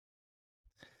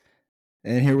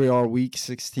And here we are, week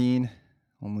 16.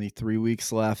 Only 3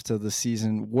 weeks left of the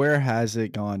season. Where has it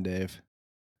gone, Dave?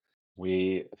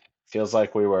 We feels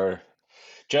like we were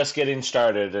just getting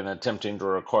started and attempting to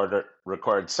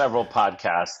record several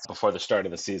podcasts before the start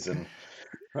of the season.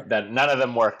 That none of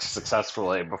them worked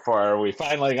successfully before we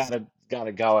finally got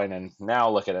it going. And now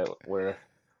look at it, we're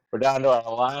down to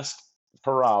our last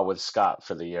hurrah with Scott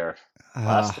for the year.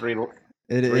 Last Uh, three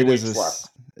it is weeks left.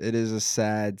 it is a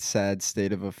sad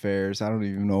state of affairs. I don't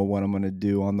even know what I'm going to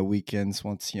do on the weekends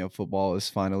once football is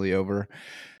finally over,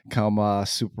 come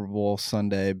Super Bowl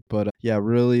Sunday. But yeah,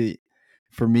 really,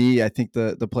 for me, I think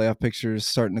the playoff picture is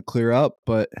starting to clear up.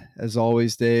 But as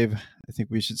always, Dave, I think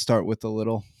we should start with a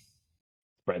little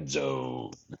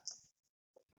Spreadzone.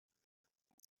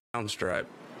 Stripe.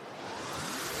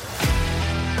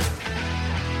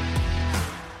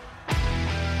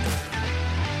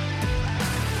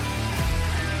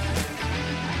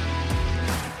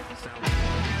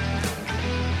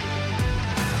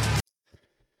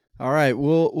 All right,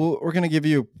 we're going to give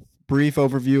you a brief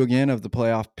overview again of the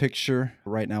playoff picture.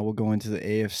 Right now, we'll go into the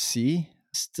AFC.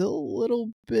 Still a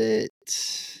little bit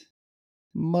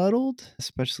muddled,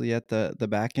 especially at the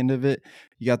back end of it.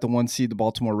 You got the 1 seed, the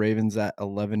Baltimore Ravens at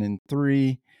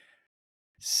 11-3,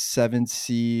 7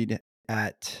 seed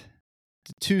at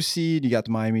the 2 seed. You got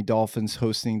the Miami Dolphins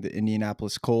hosting the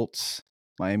Indianapolis Colts.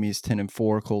 Miami is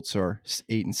 10-4, Colts are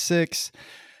 8-6.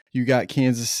 You got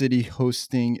Kansas City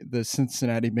hosting the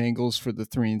Cincinnati Bengals for the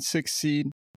 3-6 seed.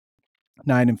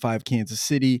 9-5 Kansas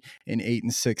City and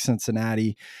 8-6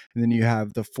 Cincinnati. And then you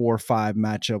have the 4-5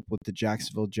 matchup with the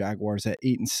Jacksonville Jaguars at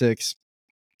 8-6,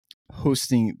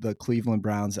 hosting the Cleveland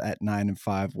Browns at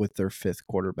 9-5 with their 5th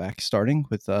quarterback, starting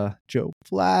with Joe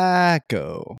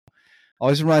Flacco.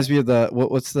 Always reminds me of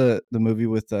what's the movie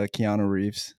with Keanu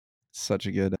Reeves? Such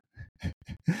a good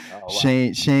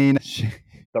Shane.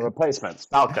 The Replacements,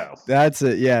 Falco. That's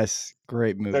it. Yes,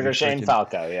 great movie. Bigger Shane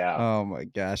Falco, yeah. Oh my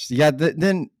gosh, yeah.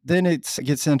 Then it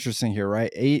gets interesting here, right?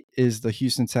 8 is the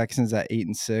Houston Texans at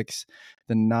 8-6.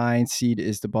 The 9 seed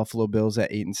is the Buffalo Bills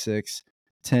at 8-6.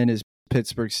 10 is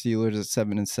Pittsburgh Steelers at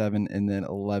 7-7, and then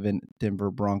 11 Denver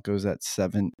Broncos at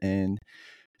 7-7.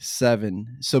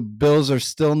 So Bills are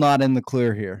still not in the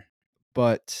clear here,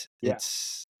 but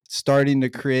it's starting to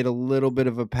create a little bit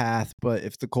of a path. But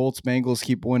if the Colts Bengals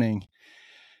keep winning,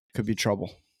 could be trouble.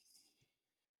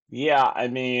 Yeah, I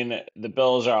mean, the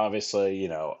Bills are obviously,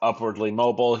 upwardly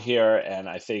mobile here, and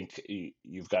I think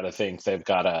you've got to think they've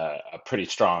got a pretty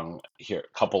strong here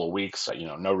couple of weeks.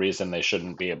 No reason they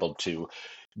shouldn't be able to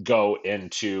go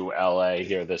into LA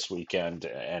here this weekend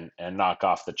and knock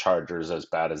off the Chargers as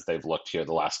bad as they've looked here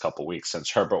the last couple of weeks since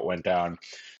Herbert went down.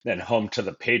 Then home to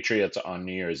the Patriots on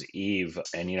New Year's Eve,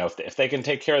 and if they can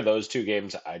take care of those two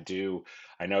games, I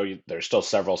know there's still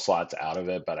several slots out of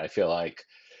it, but I feel like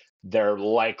there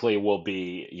likely will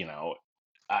be,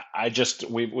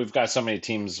 we've got so many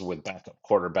teams with backup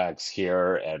quarterbacks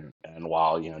here, and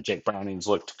while Jake Browning's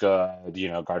looked good,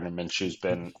 Gardner Minshew's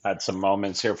had some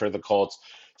moments here for the Colts.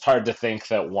 It's hard to think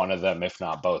that one of them, if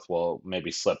not both, will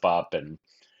maybe slip up. And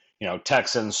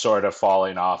Texans sort of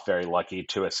falling off, very lucky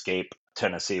to escape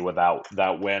Tennessee without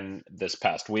that win this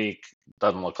past week.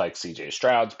 Doesn't look like C.J.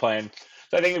 Stroud's playing.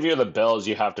 So I think if you're the Bills,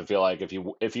 you have to feel like if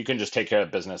you can just take care of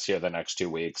business here the next 2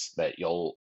 weeks, that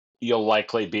you'll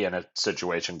likely be in a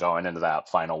situation going into that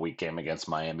final week game against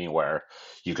Miami where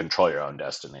you control your own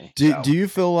destiny. Do you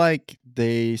feel like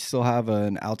they still have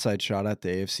an outside shot at the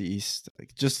AFC East?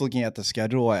 Like, just looking at the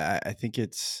schedule, I think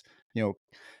it's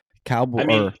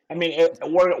Cowboys.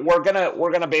 We're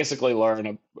gonna basically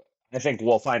learn. I think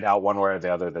we'll find out one way or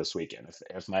the other this weekend.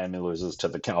 If Miami loses to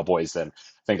the Cowboys, then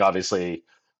I think obviously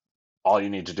all you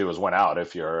need to do is win out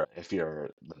if you're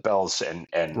the Bills, and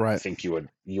Right. I think you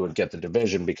would get the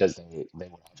division because they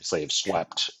would obviously have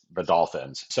swept the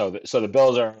Dolphins. So the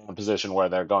Bills are in a position where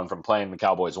they're going from playing the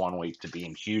Cowboys one week to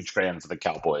being huge fans of the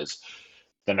Cowboys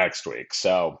the next week.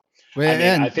 So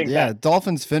I think that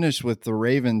Dolphins finished with the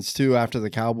Ravens too after the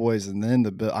Cowboys, and then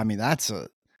the Bill. I mean, that's a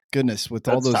goodness with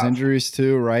all those tough. injuries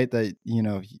too, right? That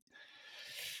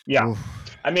Yeah. Oof.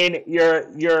 I mean,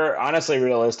 you're honestly,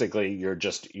 realistically,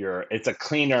 it's a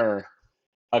cleaner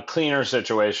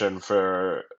situation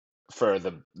for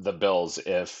the Bills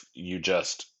if you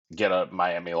just get a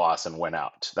Miami loss and win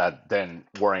out. That then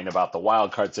worrying about the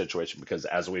wild card situation, because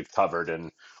as we've covered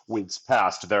in weeks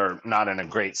past, they're not in a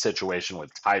great situation with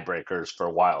tiebreakers for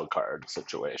wild card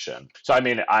situation. So I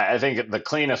mean, I think the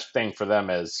cleanest thing for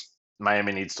them is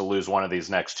Miami needs to lose one of these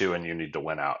next two, and you need to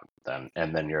win out. Then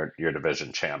you're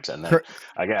division champs. And then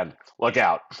again, look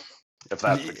out if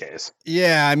that's the case.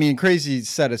 Yeah, I mean, crazy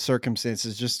set of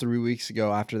circumstances just 3 weeks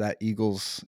ago after that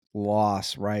Eagles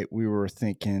loss, right, we were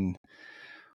thinking,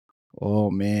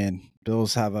 oh man,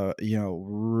 Bills have a,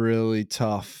 really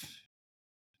tough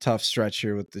stretch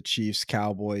here with the Chiefs,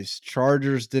 Cowboys.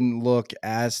 Chargers didn't look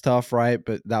as tough, right?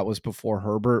 But that was before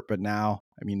Herbert. But now,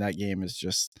 I mean, that game is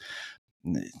just,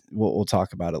 we'll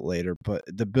talk about it later. But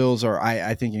the Bills are,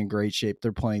 I think, in great shape.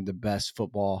 They're playing the best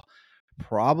football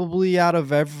probably out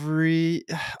of every,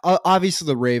 obviously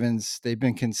the Ravens, they've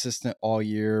been consistent all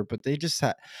year, but they just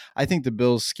had, I think the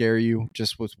Bills scare you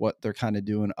just with what they're kind of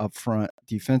doing up front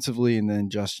defensively, and then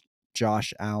just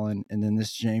Josh Allen, and then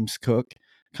this James Cook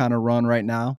kind of run right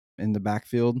now in the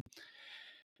backfield.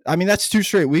 I mean, that's 2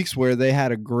 straight weeks where they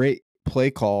had a great play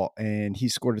call and he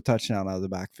scored a touchdown out of the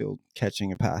backfield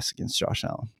catching a pass against Josh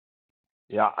Allen.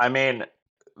 Yeah, I mean,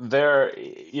 there,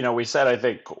 we said, I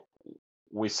think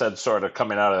we said sort of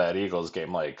coming out of that Eagles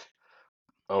game, like,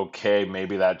 okay,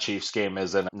 maybe that Chiefs game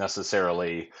isn't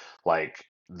necessarily like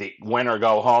the win or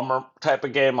go home type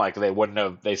of game. Like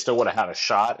they still would have had a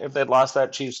shot if they'd lost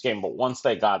that Chiefs game. But once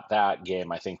they got that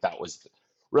game, I think that was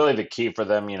really the key for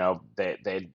them.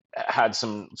 They had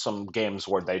some games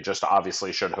where they just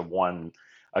obviously should have won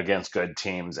against good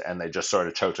teams, and they just sort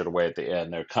of choked it away at the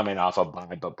end. They're coming off a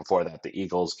bye, but before that, the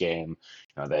Eagles game,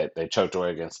 they choked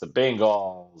away against the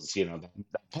Bengals.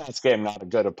 That Pats game, not a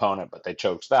good opponent, but they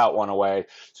choked that one away.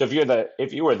 So if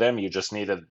you were them, you just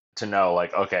needed to know,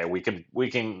 like, okay, we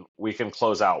can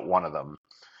close out one of them,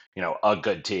 a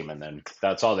good team, and then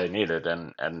that's all they needed.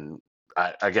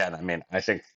 Again, I mean, I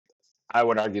think I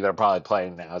would argue they're probably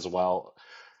playing as well.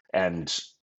 And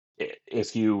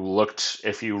if you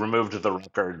removed the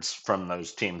records from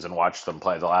those teams and watched them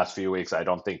play the last few weeks, I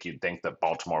don't think you'd think that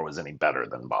Baltimore was any better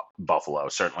than Buffalo.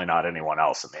 Certainly not anyone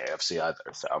else in the AFC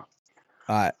either. So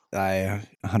I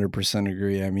 100%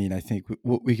 agree. I mean, I think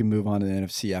we can move on to the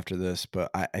NFC after this, but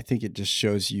I think it just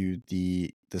shows you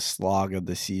the slog of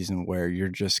the season where you're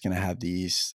just going to have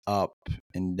these up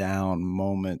and down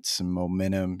moments and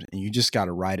momentum, and you just got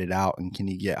to ride it out. And can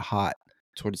you get hot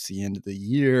towards the end of the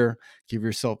year? Give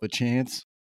yourself a chance.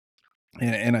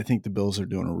 And I think the Bills are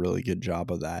doing a really good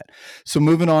job of that. So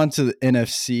moving on to the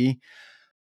NFC,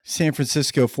 San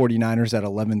Francisco 49ers at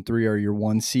 11-3 are your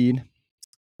 1 seed.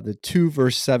 The 2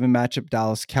 versus 7 matchup,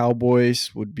 Dallas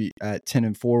Cowboys would be at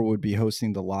 10-4, would be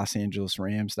hosting the Los Angeles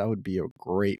Rams. That would be a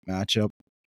great matchup.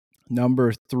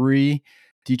 Number 3,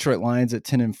 Detroit Lions at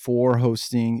 10-4,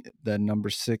 hosting the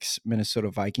number 6 Minnesota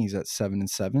Vikings at 7-7.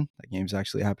 That game's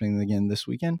actually happening again this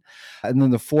weekend. And then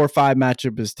the 4-5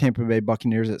 matchup is Tampa Bay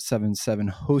Buccaneers at 7-7,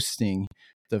 hosting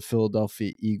the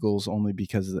Philadelphia Eagles, only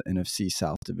because of the NFC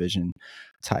South Division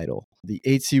title. The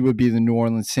 8 seed would be the New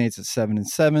Orleans Saints at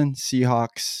 7-7.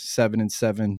 Seahawks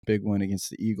 7-7, big win against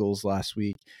the Eagles last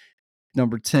week.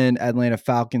 Number 10, Atlanta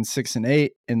Falcons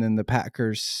 6-8, and then the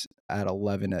Packers at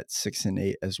 11 at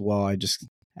 6-8 as well. I just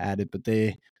added, but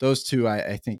those two,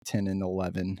 I think 10 and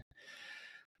 11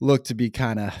 look to be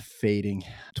kind of fading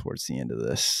towards the end of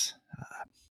this.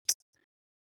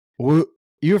 Were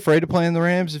you afraid of playing the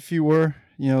Rams if you were,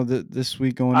 this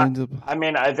week going into? I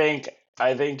mean, I think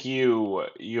you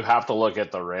have to look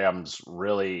at the Rams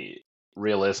really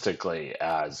realistically,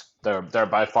 as they're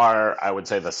by far, I would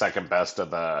say, the second best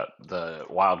of the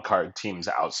wild card teams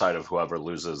outside of whoever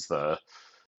loses the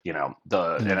NFC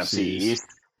NFCs. East.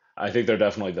 I think they're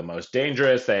definitely the most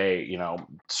dangerous. They,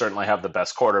 certainly have the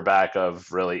best quarterback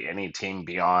of really any team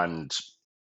beyond,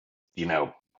 you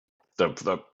know,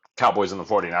 the Cowboys and the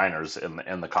 49ers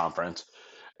in the conference.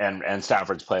 And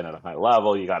Stafford's playing at a high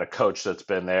level. You got a coach that's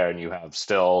been there, and you have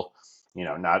still,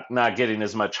 not getting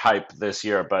as much hype this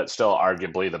year, but still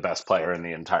arguably the best player in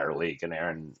the entire league, and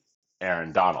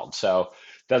Aaron Donald. So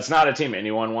that's not a team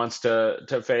anyone wants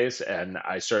to face. And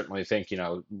I certainly think,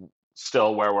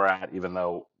 still where we're at, even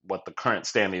though what the current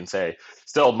standings say,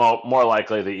 still more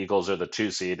likely the Eagles are the 2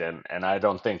 seed, and I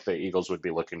don't think the Eagles would be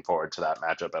looking forward to that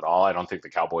matchup at all. I don't think the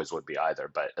Cowboys would be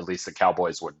either, but at least the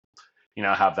Cowboys would,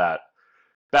 have that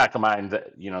back of mind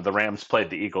that, the Rams played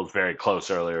the Eagles very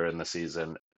close earlier in the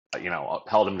season,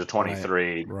 held them to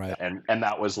 23, Right. and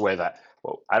that was the way that,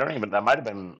 well, I don't even, that might have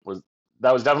been,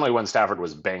 that was definitely when Stafford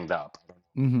was banged up.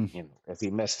 Mm-hmm. If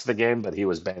he missed the game, but he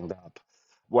was banged up.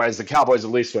 Whereas the Cowboys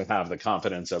at least would have the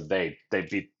confidence of they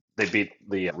beat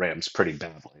the Rams pretty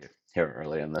badly here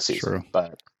early in the season. True.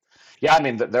 But yeah, I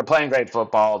mean, they're playing great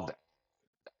football.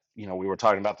 We were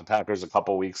talking about the Packers a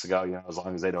couple weeks ago. As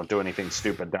long as they don't do anything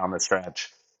stupid down the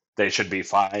stretch, they should be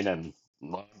fine. And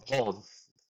lo and behold,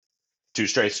 2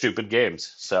 straight stupid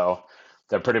games, so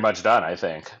they're pretty much done, I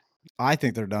think. I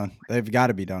think they're done. They've got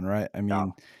to be done, right? I mean, Yeah.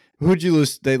 who'd you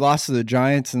lose? They lost to the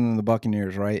Giants and then the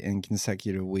Buccaneers, right, in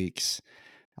consecutive weeks.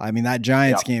 I mean, that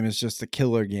Giants Yep. game is just a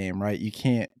killer game, right? You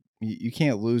can't You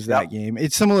can't lose Yep. that game.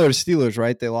 It's similar to Steelers,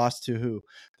 right? They lost to who?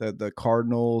 The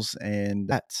Cardinals, and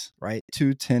that's right.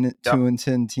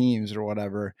 2-10 teams or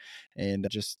whatever, and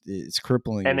just it's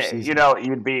crippling And your you season. know,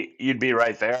 you'd be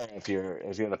right there if you're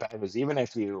the Packers.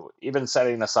 Even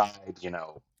setting aside, you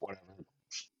know, whatever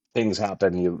things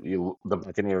happen, you the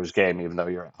Buccaneers game, even though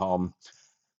you're at home,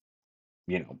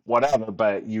 you know, whatever.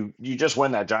 But you just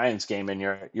win that Giants game, and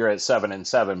you're at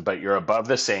 7-7, but you're above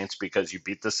the Saints because you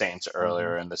beat the Saints Mhm.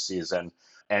 earlier in the season,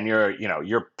 and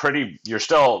you're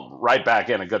still right back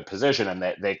in a good position, and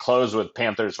they close with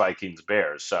Panthers, Vikings,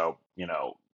 Bears, so you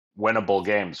know, winnable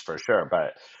games for sure.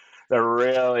 But they're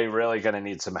really, really going to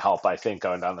need some help, I think,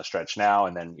 going down the stretch now.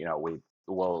 And then, you know, we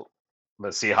will, the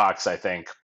Seahawks, I think,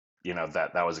 you know,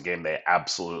 that was a game they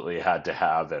absolutely had to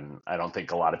have. And I don't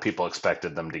think a lot of people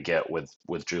expected them to get with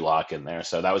Drew Lock in there.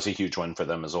 So that was a huge win for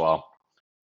them as well.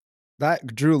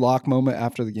 That Drew Lock moment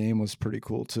after the game was pretty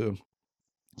cool too.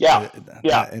 Yeah.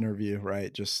 Yeah. That interview,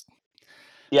 right? Just,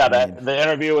 Yeah, I mean, that the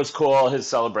interview was cool. His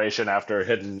celebration after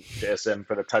hitting JSN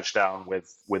for the touchdown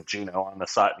with Gino on the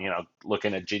side, you know,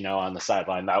 looking at Gino on the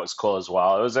sideline, that was cool as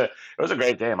well. It was a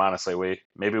great game, honestly. We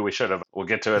should have. We'll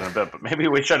get to it in a bit, but maybe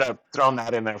we should have thrown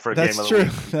that in there for game that's of the true.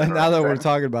 week Now that we're consideration.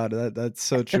 talking about it, that's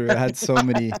so true. It had so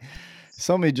many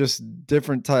just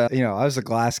different type. You know, I was a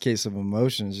glass case of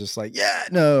emotions, just like, yeah,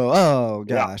 no, oh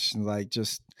Yeah, gosh, and like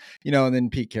just, you know, and then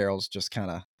Pete Carroll's just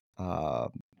kind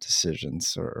of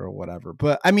decisions or whatever.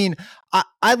 But I mean,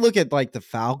 I look at like the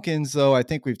Falcons though. I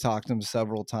think we've talked to them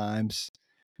several times.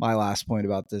 My last point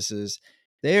about this is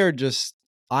they are just,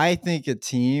 I think, a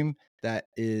team that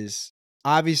is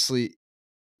obviously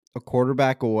a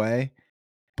quarterback away,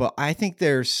 but I think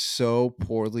they're so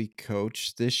poorly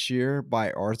coached this year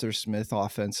by Arthur Smith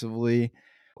offensively.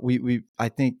 I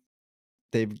think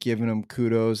they've given him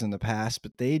kudos in the past,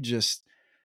 but they just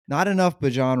not enough.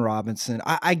 Bijan Robinson,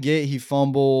 I get he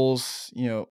fumbles.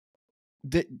 You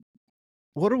know,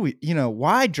 what are we? You know,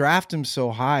 why draft him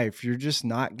so high if you're just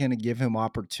not going to give him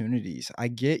opportunities? I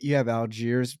get you have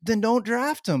Algiers, then don't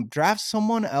draft him. Draft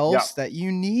someone yeah, else that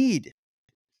you need.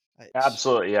 It's,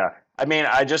 absolutely. Yeah, I mean,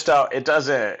 I just don't.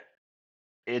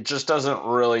 It just doesn't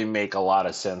really make a lot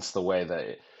of sense the way that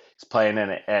he's playing in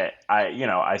it.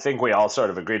 I think we all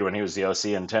sort of agreed when he was the OC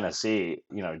in Tennessee.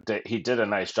 You know, he did a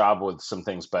nice job with some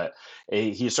things, but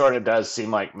he sort of does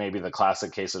seem like maybe the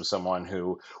classic case of someone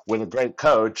who, with a great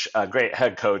coach, a great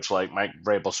head coach like Mike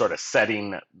Vrabel, sort of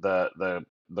setting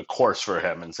the course for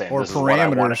him and saying, or "This is what I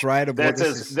want. parameters, right? Of what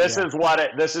this is. Yeah.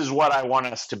 This is what I want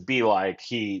us to be like."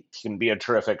 He can be a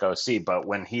terrific OC, but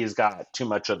when he's got too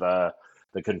much of the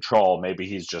control, maybe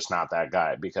he's just not that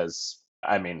guy. Because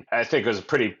I mean, I think it was a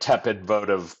pretty tepid vote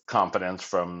of confidence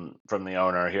from the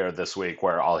owner here this week,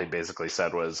 where all he basically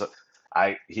said was,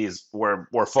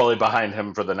 we're fully behind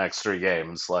him for the next 3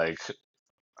 games." Like,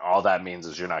 all that means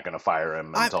is you're not going to fire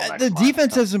him until The next month.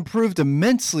 defense has improved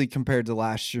immensely compared to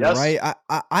last year, Yes. right?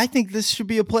 I think this should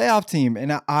be a playoff team,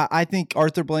 and I think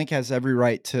Arthur Blank has every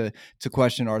right to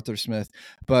question Arthur Smith.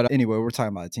 But anyway, we're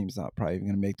talking about a team's not probably even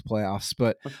going to make the playoffs.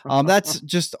 But that's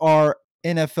just our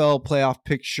NFL playoff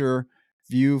picture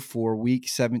view for Week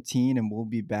 17, and we'll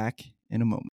be back in a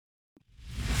moment.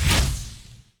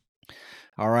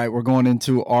 All right, we're going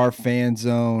into our fan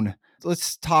zone.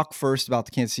 Let's talk first about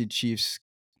the Kansas City Chiefs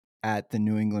at the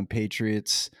New England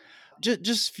Patriots.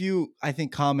 Just few, I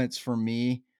think, comments for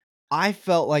me. I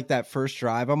felt like that first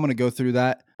drive, I'm going to go through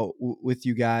that with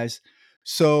you guys.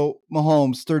 So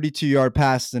Mahomes, 32-yard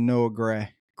pass to Noah Gray.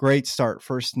 Great start.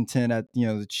 1st and 10 at, you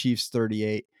know, the Chiefs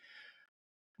 38.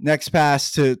 Next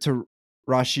pass to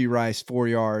Rashee Rice, 4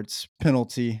 yards.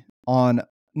 Penalty on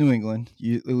New England.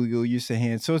 Illegal use of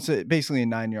hands. So it's basically a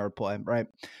 9-yard play, right?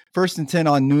 1st and 10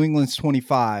 on New England's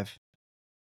 25.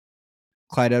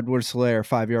 Clyde Edwards-Helaire,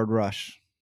 5-yard rush.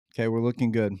 Okay, we're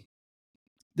looking good.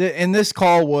 And this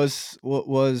call was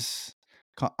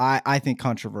I think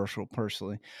controversial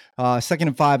personally. 2nd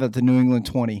and 5 at the New England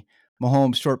 20.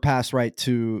 Mahomes short pass right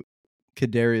to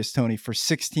Kadarius Toney for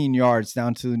 16 yards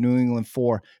down to the New England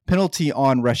 4. Penalty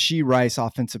on Rashee Rice,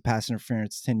 offensive pass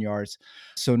interference, 10 yards.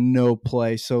 So no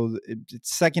play. So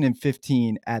it's 2nd and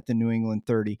 15 at the New England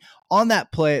 30. On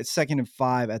that play, it's 2nd and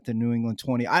 5 at the New England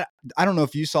 20. I don't know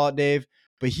if you saw it, Dave,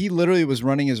 but he literally was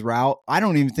running his route. I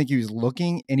don't even think he was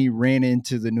looking, and he ran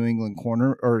into the New England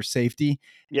corner or safety.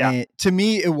 Yeah. And to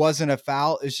me, it wasn't a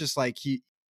foul. It's just like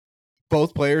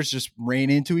both players just ran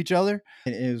into each other,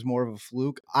 and it was more of a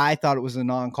fluke. I thought it was a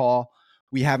non-call.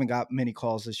 We haven't got many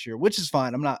calls this year, which is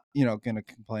fine. I'm not, going to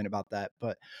complain about that.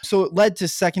 But so it led to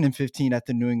 2nd and 15 at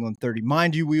the New England 30.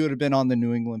 Mind you, we would have been on the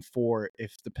New England 4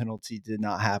 if the penalty did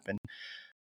not happen.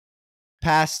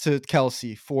 Pass to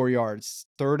Kelsey, 4 yards.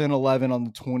 3rd and 11 on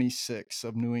the 26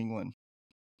 of New England.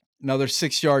 Another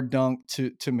 6-yard dunk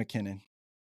to McKinnon.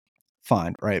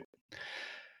 Fine, right?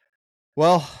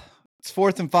 Well, it's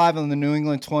 4th and 5 on the New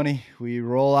England 20. We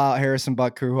roll out Harrison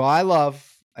Butker, who I love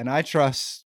and I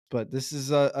trust, but this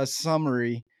is a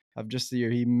summary of just the year.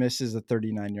 He misses a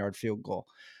 39-yard field goal.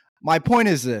 My point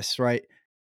is this, right?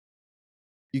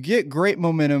 You get great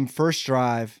momentum, first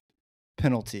drive,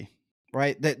 penalty,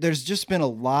 right? There's just been a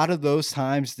lot of those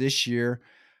times this year.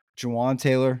 Jawan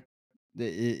Taylor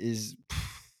is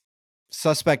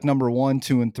suspect number 1,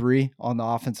 2, and 3 on the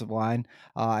offensive line.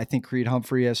 I think Creed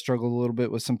Humphrey has struggled a little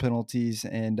bit with some penalties,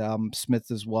 and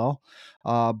Smith as well.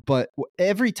 But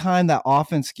every time that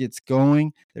offense gets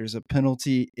going, there's a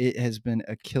penalty. It has been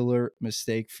a killer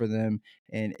mistake for them,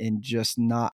 and just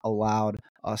not allowed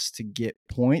us to get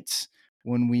points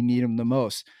when we need them the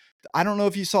most. I don't know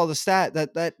if you saw the stat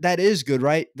that is good,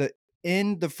 right? That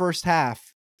in the first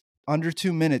half, under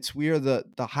 2 minutes, we are the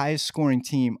highest scoring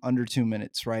team under 2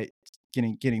 minutes, right?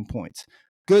 Getting points.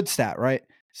 Good stat, right?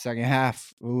 Second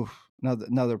half,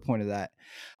 another point of that.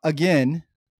 Again,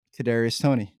 Kadarius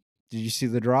Toney. Did you see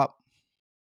the drop?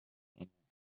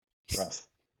 Rough.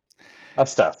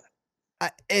 That's tough.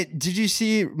 Did you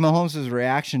see Mahomes'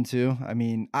 reaction too? I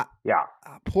mean, Yeah.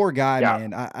 Poor guy, Yeah.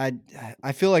 man.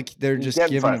 I feel like they're He's just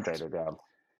getting giving him,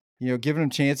 frustrated. giving him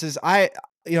chances.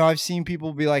 I've seen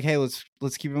people be like, "Hey, let's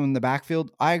keep him in the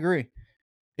backfield." I agree.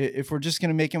 If we're just going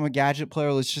to make him a gadget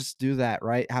player, let's just do that,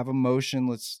 right? Have a motion.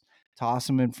 Let's toss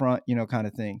him in front, kind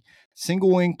of thing.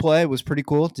 Single wing play was pretty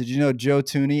cool. Did you know Joe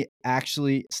Tooney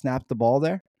actually snapped the ball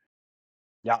there?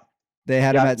 Yeah. They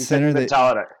had him at You couldn't center. even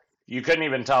tell it. You couldn't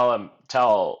even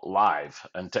tell live,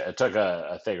 and it took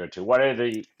a thing or two. What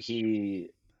did he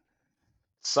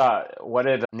saw? What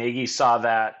did Nagy saw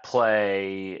that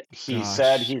play? He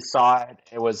said Gosh, he saw it.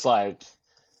 It was like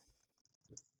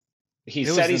he it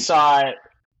said was he saw it.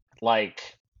 Like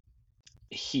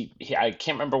he I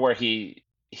can't remember where he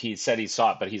said he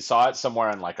saw it, but he saw it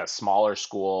somewhere in like a smaller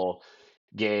school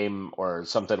game or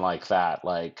something like that.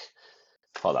 Like,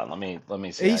 hold on, let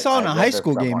me see. he saw it I in a high read this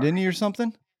school game, somewhere. didn't he, or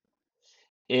something?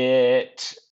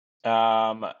 It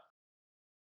trying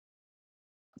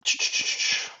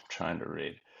to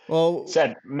read. Well,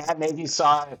 Said Matt Nagy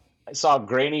saw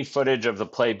grainy footage of the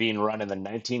play being run in the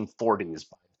 1940s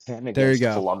by 10 there you against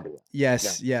go. Columbia. Yeah,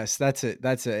 Yes, that's it.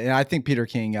 And I think Peter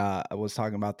King was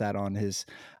talking about that on his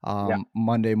yeah,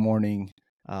 Monday morning,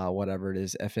 whatever it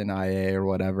is, FNIA or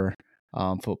whatever,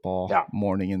 football yeah.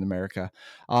 morning in America.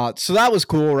 So that was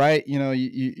cool, right?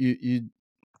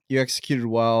 You executed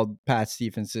well. Pat's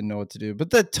defense didn't know what to do,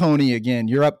 but the Tony again,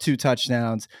 you're up 2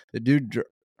 touchdowns. The dude,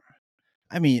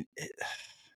 I mean,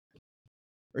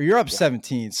 or you're up Yeah.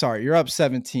 17. Sorry, you're up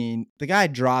 17. The guy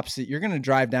drops it. You're going to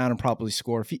drive down and probably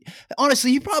score.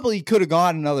 Honestly, he probably could have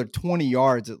gone another 20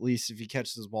 yards at least if he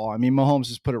catches the ball. I mean, Mahomes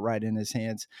just put it right in his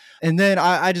hands. And then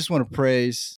I just want to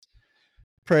praise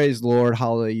Lord,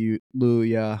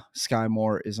 hallelujah. Sky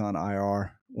Moore is on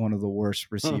IR, one of the worst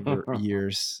receiver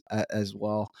years as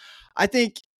well. I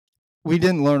think we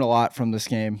didn't learn a lot from this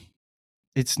game.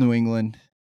 It's New England.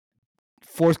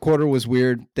 Fourth quarter was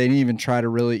weird. They didn't even try to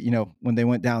really, when they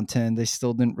went down 10, they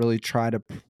still didn't really try to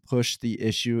push the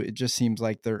issue. It just seems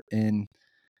like they're in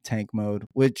tank mode,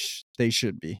 which they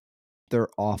should be. They're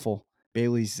awful.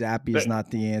 Bailey Zappi is Good, not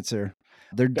the answer.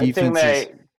 Their good thing defense is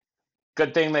they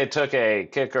good thing they took a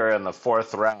kicker in the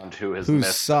fourth round who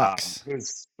sucks.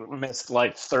 who's missed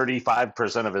like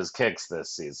 35% of his kicks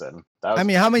this season. That I was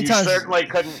mean, how many times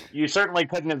you certainly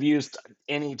couldn't have used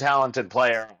any talented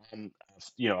player on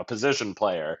a position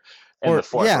player in the or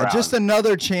fourth yeah, just round.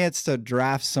 another chance to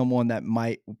draft someone that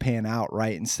might pan out,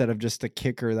 right? Instead of just a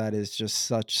kicker that is just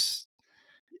such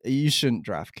you shouldn't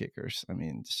draft kickers. I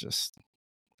mean, it's just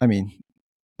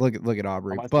look at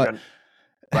Aubrey. Unless you're But in,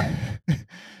 right.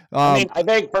 um I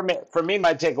think for me,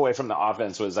 my takeaway from the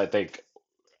offense was I think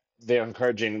the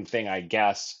encouraging thing, I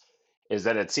guess, is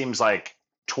that it seems like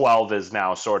 12 is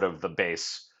now sort of the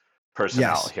base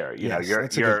personnel yes. here. Yes,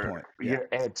 that's a good point.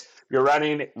 Yeah. You're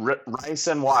running Rice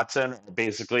and Watson are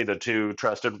basically the 2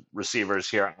 trusted receivers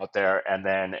here out there, and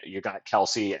then you got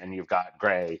Kelsey and you've got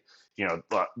Gray.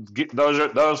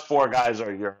 Those 4 guys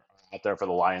are out there for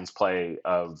the Lions play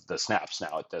of the snaps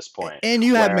now at this point. And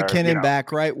you have Where McKinnon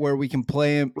back, right? Where we can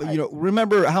play him. right,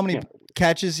 Remember how many yeah,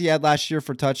 catches he had last year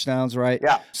for touchdowns, right?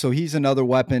 yeah. So he's another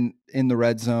weapon in the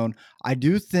red zone. I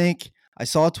do think I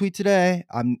saw a tweet today.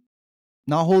 I'm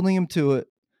not holding him to it,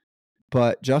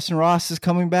 but Justin Ross is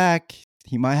coming back.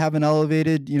 He might have an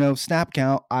elevated, snap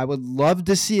count. I would love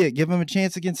to see it. Give him a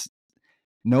chance against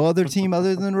No other team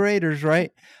other than the Raiders,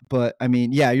 right? But I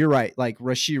mean, yeah, you're right. Like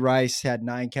Rashee Rice had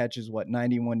 9 catches,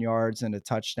 91 yards and a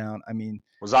touchdown. I mean,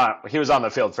 He was on the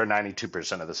field for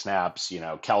 92% of the snaps.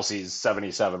 Kelsey's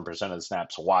 77% of the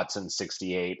snaps, Watson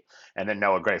 68, and then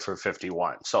Noah Gray for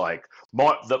 51. So like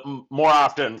more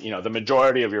often, the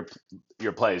majority of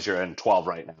your plays you're in 12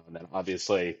 right now, and then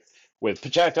obviously with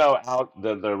Pacheco out,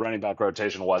 the running back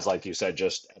rotation was, like you said,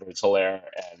 just Edwards-Helaire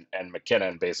and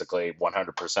McKinnon, basically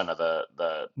 100% of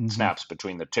the mhm. snaps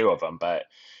between the two of them. But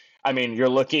I mean, you're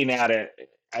looking at it.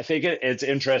 I think it's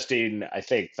interesting. I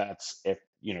think that's if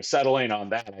settling on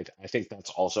that. I think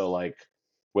that's also like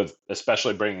with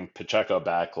especially bringing Pacheco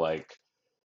back. Like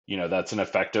that's an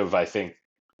effective. I think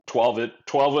 12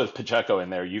 with Pacheco in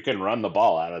there, you can run the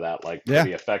ball out of that like Yeah,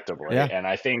 pretty effectively. yeah, And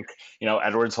I think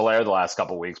Edwards-Helaire the last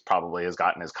couple of weeks probably has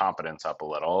gotten his confidence up a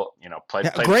little. yeah.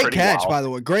 Played Great pretty catch, well. by the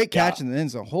way. Great Yeah, catch in the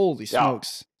end zone. Holy yeah.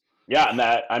 smokes! Yeah, and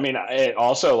that I mean it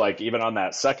also like even on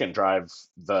that second drive,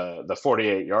 the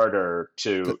 48-yarder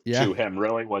Yeah. to him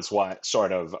really was what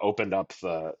sort of opened up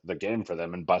the game for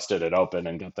them and busted it open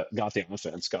and got the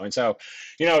offense going. So,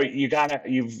 you've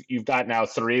got now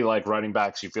three like running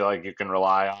backs you feel like you can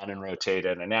rely on and rotate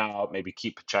in and out, maybe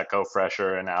keep Pacheco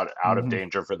fresher and out of Hmm.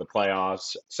 danger for the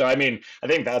playoffs. So I mean, I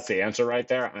think that's the answer right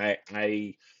there.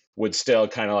 I would still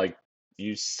kind of like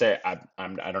you say I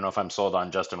don't know if I'm sold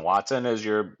on Justin Watson as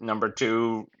your number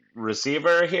two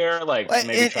receiver here. Like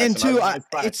maybe try And some two, other guys,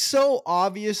 but it's so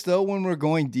obvious though when we're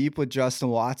going deep with Justin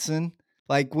Watson,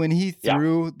 like when he yeah,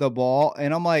 threw the ball,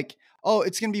 and I'm like, oh,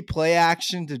 it's gonna be play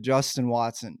action to Justin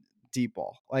Watson deep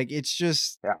ball. Like yeah,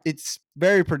 it's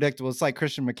very predictable. It's like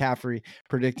Christian McCaffrey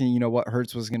predicting, what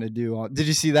Hurts was gonna do. Did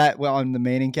you see that on the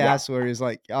Manning yeah. cast where he's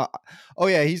like, oh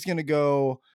yeah, he's gonna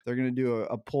go. They're gonna do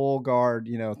a pull guard,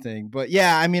 thing. But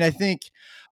yeah, I mean, I think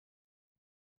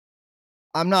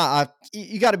I'm not.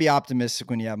 You got to be optimistic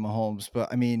when you have Mahomes,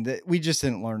 but I mean, we just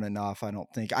didn't learn enough. I don't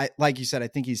think. Like you said, I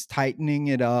think he's tightening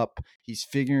it up. He's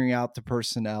figuring out the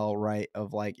personnel right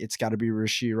of like it's got to be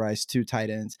Rashee Rice, 2 tight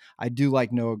ends. I do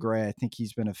like Noah Gray. I think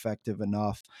he's been effective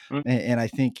enough, Mm. and I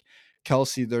think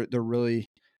Kelsey. They're really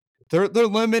they're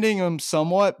limiting him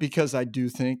somewhat because I do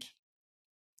think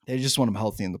they just want him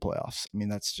healthy in the playoffs. I mean,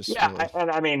 that's just Yeah, really.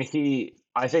 and I mean,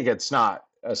 I think it's not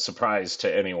a surprise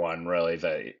to anyone really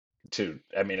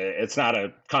I mean, it's not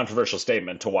a controversial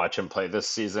statement to watch him play this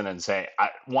season and say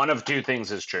one of two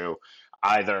things is true.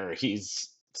 Either he's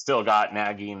still got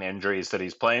nagging injuries that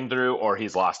he's playing through, or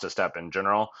he's lost a step in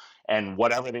general. And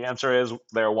whatever the answer is,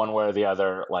 there one way or the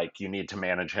other, like you need to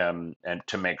manage him and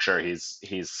to make sure he's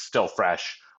still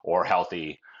fresh or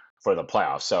healthy for the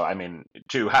playoffs. So, I mean,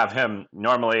 to have him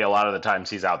normally a lot of the times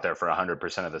he's out there for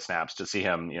 100% of the snaps. To see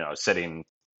him, sitting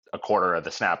a quarter of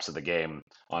the snaps of the game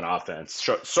on offense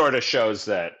sort of shows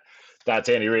that that's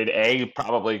Andy Reid,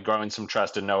 probably growing some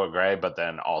trust in Noah Gray, but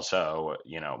then also,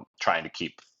 trying to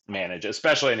keep manage,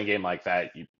 especially in a game like that.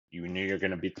 You knew you're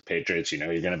going to beat the Patriots. You know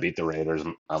you're going to beat the Raiders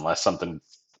unless something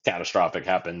catastrophic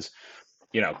happens.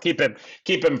 Keep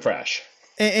him fresh.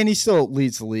 And he still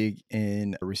leads the league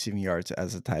in receiving yards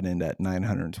as a tight end at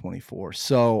 924.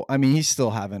 So, I mean, he's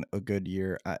still having a good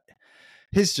year.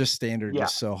 His just standard Yeah.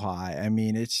 is so high. I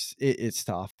mean, it's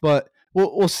tough, but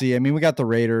we'll see. I mean, we got the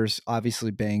Raiders,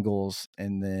 obviously Bengals,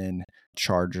 and then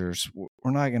Chargers.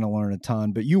 We're not going to learn a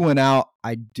ton, but you went out.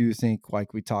 I do think,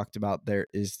 like we talked about, there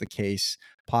is the case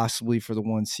possibly for the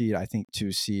 1 seed. I think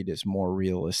 2 seed is more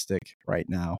realistic right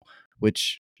now,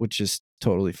 which is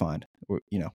totally fine.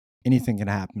 Anything can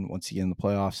happen once you get in the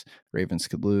playoffs. Ravens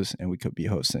could lose, and we could be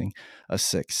hosting a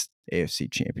 6th AFC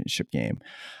Championship game.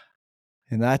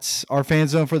 And that's our fan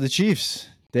zone for the Chiefs.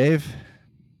 Dave?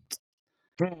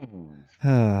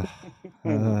 I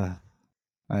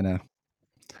know.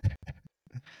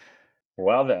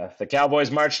 Well, the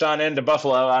Cowboys marched on into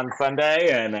Buffalo on Sunday,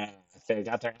 and they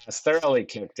got their ass thoroughly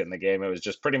kicked in the game. It was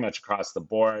just pretty much across the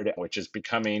board, which is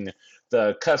becoming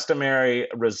the customary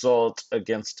result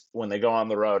against when they go on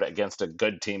the road against a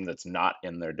good team that's not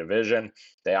in their division.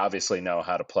 They obviously know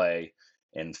how to play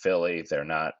in Philly.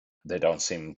 They don't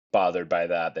seem bothered by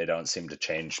that. They don't seem to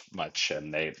change much,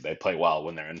 and they play well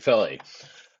when they're in Philly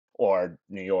or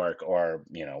New York or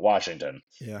Washington.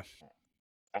 Yeah.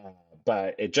 Uh,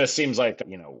 but it just seems like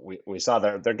we saw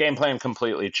their game plan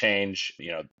completely change.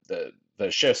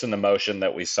 The shifts in the motion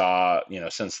that we saw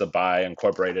since the bye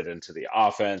incorporated into the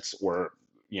offense were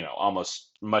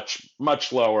almost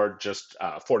much lower. Just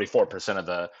 44%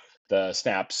 of the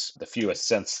snaps, the fewest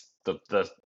since the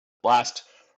last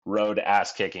road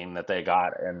ass kicking that they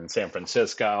got in San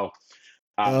Francisco.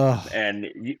 Ugh. And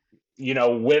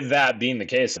with that being the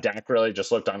case, Dak really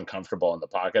just looked uncomfortable in the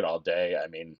pocket all day. I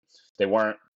mean, they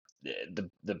weren't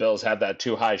the Bills had that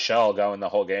too high shell going the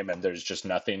whole game, and there's just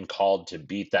nothing called to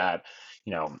beat that.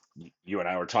 You and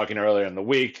I were talking earlier in the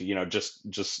week.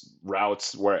 Just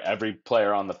routes where every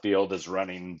player on the field is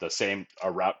running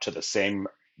a route to the same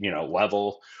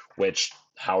level. Which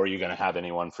how are you going to have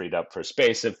anyone freed up for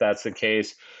space if that's the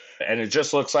case? And it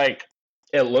looks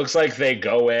like they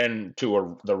go in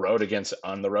to the road against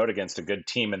a good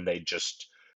team, and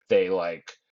they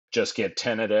like just get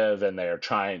tentative, and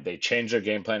they change their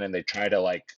game plan, and they try to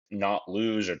like not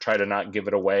lose or try to not give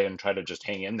it away and try to just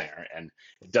hang in there. And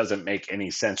it doesn't make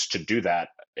any sense to do that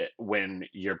when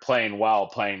you're playing well,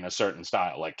 playing a certain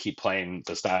style. Like, keep playing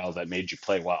the style that made you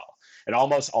play well. It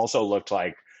almost also looked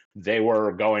like they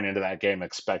were going into that game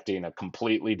expecting a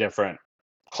completely different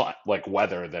like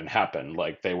weather than happened.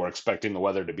 Like, they were expecting the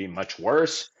weather to be much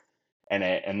worse, and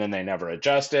then they never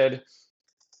adjusted.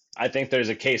 I think there's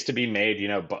a case to be made.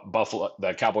 Buffalo,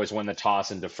 the Cowboys win the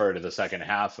toss and defer to the second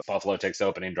half. Buffalo takes the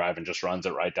opening drive and just runs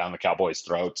it right down the Cowboys'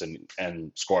 throats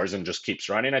and scores and just keeps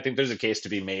running. I think there's a case to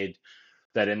be made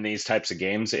that in these types of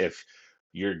games, if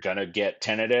you're gonna get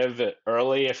tentative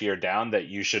early, if you're down, that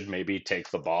you should maybe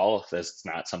take the ball. That's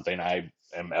not something I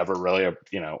am ever really,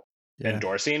 Yeah.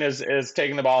 endorsing is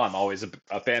taking the ball. I'm always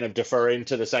a fan of deferring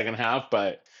to the second half,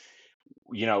 but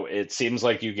it seems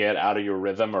like you get out of your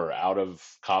rhythm or out of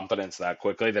confidence that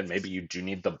quickly, then maybe you do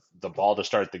need the ball to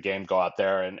start the game, go out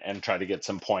there and try to get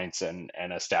some points and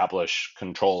establish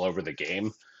control over the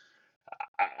game.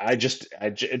 It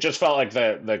just felt like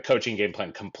the coaching game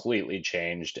plan completely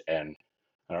changed, and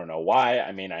I don't know why.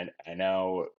 I mean, I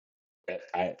know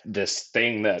this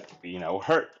thing that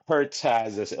Hurts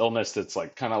has this illness that's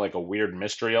like kind of like a weird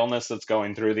mystery illness that's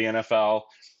going through the NFL.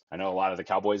 I know a lot of the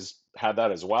Cowboys had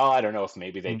that as well. I don't know if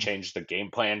maybe they Mm. changed the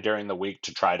game plan during the week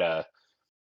to try to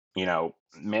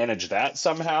manage that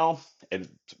somehow.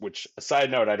 Which, a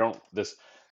side note, I don't know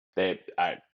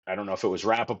if it was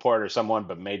Rappaport or someone,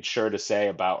 but made sure to say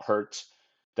about Hurts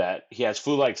that he has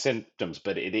flu-like symptoms,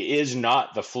 but it is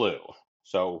not the flu.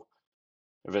 So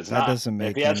That doesn't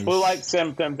if he make has any flu-like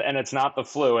symptoms and it's not the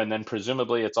flu, and then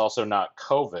presumably it's also not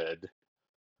COVID,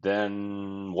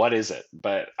 then what is it?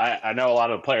 But I know a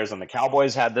lot of players on the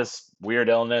Cowboys had this weird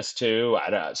illness too. I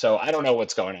don't know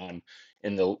what's going on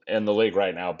in the league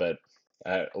right now, but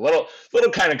a little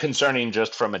kind of concerning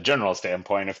just from a general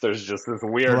standpoint. If there's just this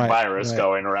weird right, virus right.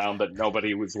 going around, but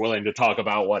nobody was willing to talk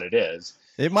about what it is.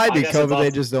 It might I be guess it's COVID. They also.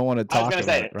 just don't want to I was talk going to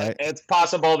about say it, right? it's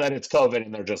possible that it's COVID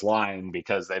and they're just lying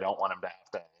because they don't want him to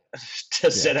have to Yeah.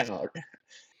 sit out.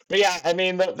 But yeah, I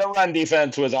mean, the run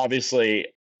defense was obviously,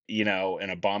 an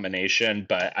abomination,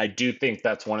 but I do think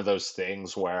that's one of those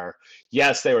things where,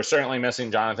 yes, they were certainly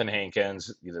missing Jonathan Hankins,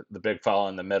 the big fella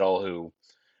in the middle, who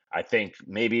I think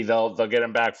maybe they'll get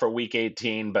him back for week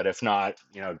 18, but if not,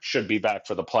 should be back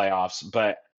for the playoffs.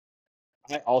 But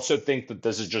I also think that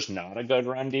this is just not a good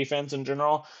run defense in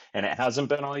general, and it hasn't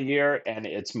been all year, and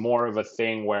it's more of a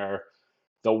thing where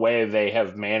the way they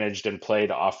have managed and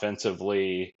played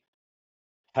offensively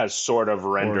has sort of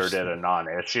rendered Forced it a them.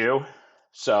 non-issue.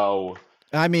 So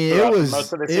I mean, it throughout the was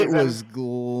most of the it season, was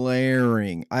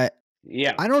glaring.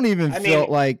 yeah. I don't even I mean, feel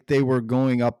like they were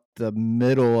going up the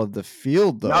middle of the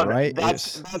field though, no, right?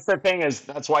 that's It's that's the thing is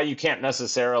that's why you can't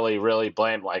necessarily really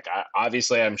blame. Like,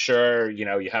 obviously, I'm sure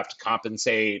you have to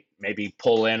compensate, maybe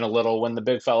pull in a little when the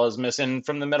big fella's missing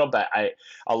from the middle. But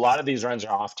a lot of these runs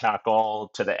are off tackle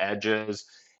to the edges,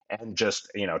 and just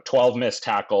 12 missed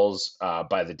tackles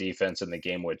by the defense in the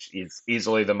game, which is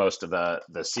easily the most of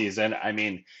the season. I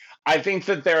mean, I think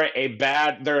that they're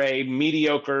a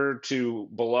mediocre to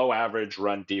below average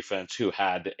run defense who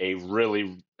had a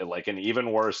really like an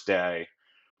even worse day,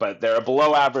 but they're a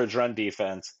below average run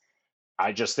defense.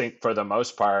 I just think for the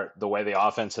most part, the way the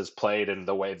offense has played and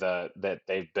the way that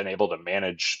they've been able to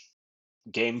manage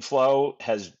game flow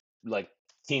has, like,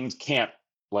 teams can't,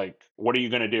 like, what are you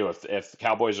going to do if the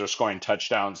Cowboys are scoring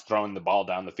touchdowns, throwing the ball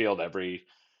down the field every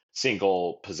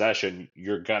single possession?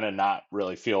 You're going to not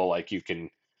really feel like you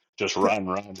can just but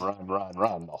run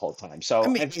the whole time. I So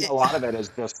mean, I think a lot of it is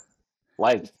just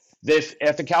like this.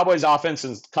 If the Cowboys offense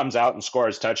comes out and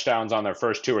scores touchdowns on their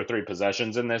first two or three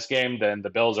possessions in this game, then the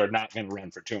Bills are not going to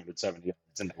run for 270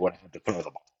 yards and they would have to throw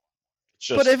the ball. It's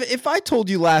but just if I told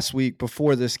you last week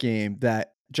before this game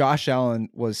that Josh Allen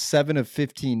was 7 of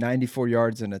 15, 94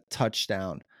 yards and a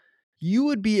touchdown, you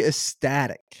would be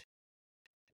ecstatic.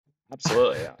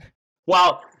 absolutely, yeah.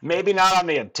 Well, maybe not on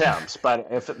the attempts, but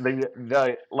if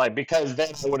the like, because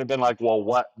then it would have been like, well,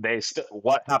 what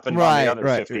happened on the Right, other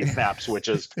right. 50 snaps, which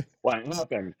is what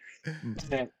happened.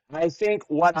 But I think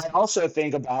what I also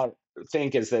think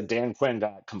is that Dan Quinn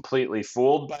got completely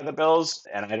fooled by the Bills,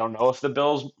 and I don't know if the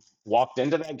Bills walked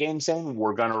into that game saying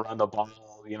we're going to run the ball,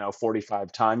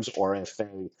 45 times, or if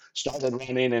they started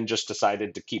running and just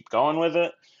decided to keep going with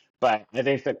it. But I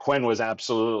think that Quinn was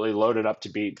absolutely loaded up to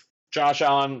beat Josh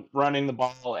Allen running the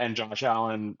ball and Josh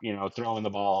Allen, throwing the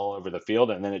ball all over the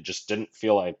field. And then it just didn't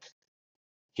feel like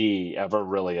he ever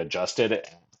really adjusted,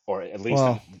 or at least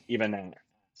Well, even at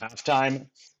halftime.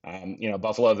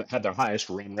 Buffalo had their highest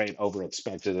run rate over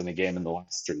expected in a game in the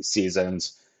last 3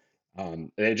 seasons.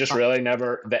 They just I, really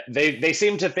never that they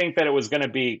seemed to think that it was going to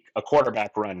be a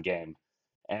quarterback run game,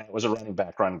 and it was a running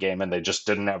back run game, and they just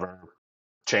didn't ever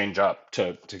change up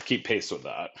to keep pace with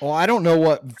that. well, I don't know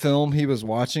what film he was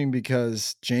watching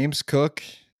because James Cook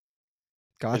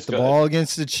got It's the good. ball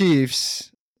against the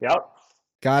Chiefs. Yep.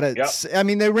 Got Yep. it. I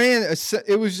mean, they ran.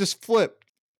 It was just flipped.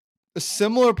 A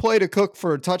similar play to Cook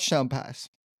for a touchdown pass.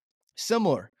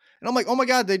 Similar. And I'm like, oh my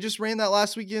God, they just ran that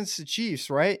last week against the Chiefs,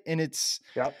 right? And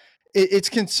Yep. it's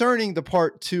concerning the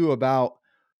part too about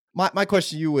my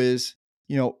question to you is,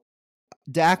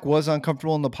 Dak was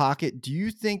uncomfortable in the pocket. Do you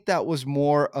think that was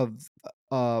more of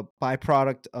a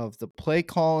byproduct of the play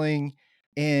calling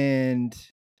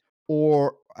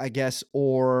or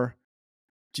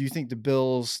do you think the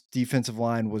Bills defensive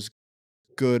line was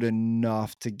good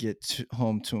enough to get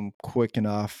home to him quick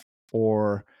enough,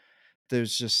 or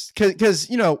there's just because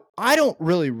I don't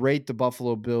really rate the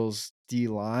Buffalo Bills D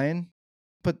line,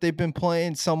 but they've been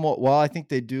playing somewhat well. I think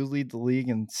they do lead the league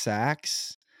in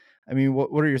sacks. I mean, what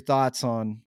are your thoughts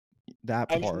on that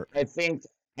I mean, part? I think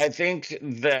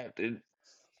that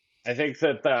I think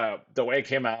that the way it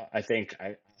came out, I think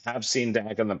I have seen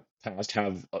Dak in the past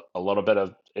have a little bit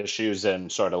of issues in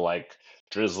sort of like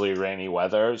drizzly, rainy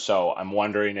weather. So I'm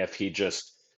wondering if he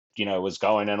just, was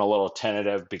going in a little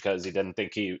tentative because he didn't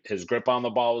think his grip on the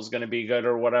ball was going to be good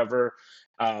or whatever.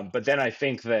 But then I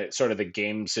think that sort of the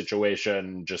game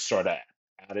situation just sort of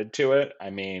added to it.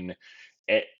 I mean,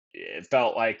 it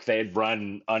felt like they'd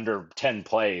run under 10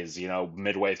 plays,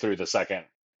 midway through the second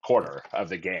quarter of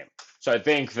the game. So I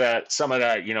think that some of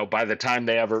that, by the time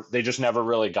they just never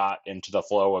really got into the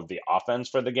flow of the offense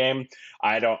for the game.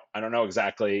 I don't know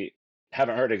exactly,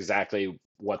 haven't heard exactly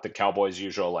what the Cowboys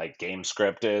usual like game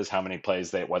script is, how many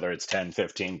plays whether it's 10,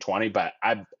 15, 20, but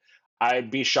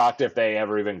I'd be shocked if they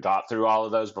ever even got through all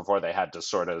of those before they had to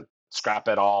sort of scrap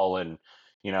it all. And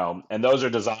those are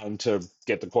designed to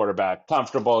get the quarterback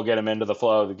comfortable, get him into the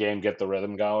flow of the game, get the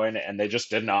rhythm going. And they just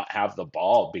did not have the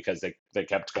ball because they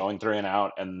kept going 3 and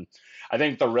out. And I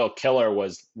think the real killer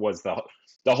was the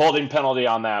holding penalty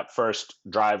on that first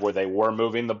drive where they were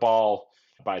moving the ball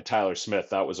by Tyler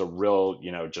Smith. That was a real,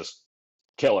 just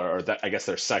killer, or that I guess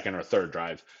their second or third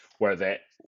drive where that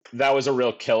was a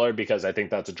real killer because I think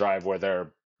that's a drive where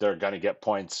they're going to get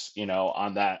points,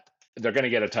 on that. They're going to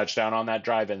get a touchdown on that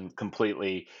drive and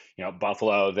completely,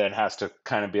 Buffalo then has to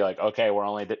kind of be like, okay, we're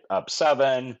only up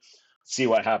 7. See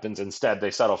what happens. Instead,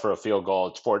 they settle for a field goal.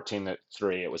 It's 14-3.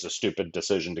 It was a stupid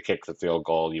decision to kick the field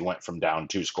goal. You went from down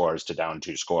 2 scores to down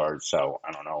 2 scores. So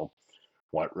I don't know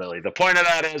what really the point of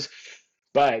that is.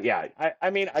 But yeah, I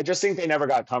mean, I just think they never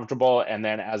got comfortable. And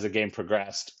then as the game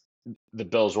progressed, the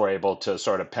Bills were able to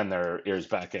sort of pin their ears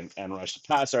back and rush the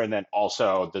passer. And then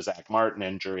also the Zach Martin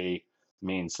injury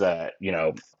means that,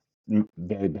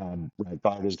 very bad right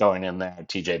guard is going in there,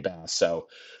 TJ Bass. So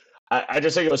I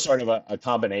just think it was sort of a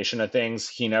combination of things.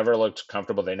 He never looked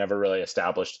comfortable. They never really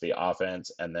established the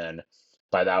offense. And then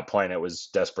by that point, it was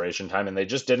desperation time. And they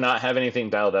just did not have anything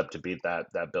dialed up to beat that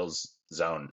Bills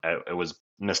zone. It was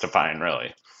mystifying,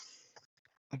 really.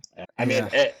 I mean,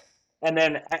 Yeah. and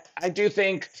then I do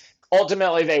think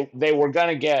ultimately they were going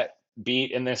to get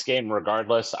beat in this game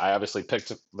regardless. I obviously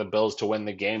picked the Bills to win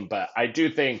the game, but I do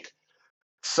think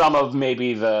some of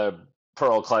maybe the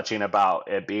pearl clutching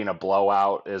about it being a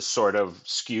blowout is sort of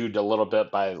skewed a little bit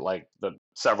by like the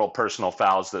several personal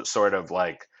fouls that sort of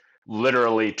like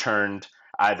literally turned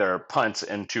either punts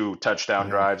into touchdown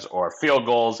Yeah. drives or field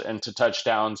goals into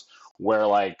touchdowns where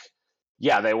like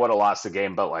yeah they would have lost the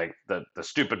game but like the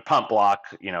stupid punt block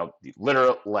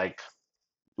literal like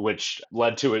which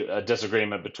led to a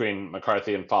disagreement between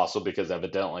McCarthy and Fossil because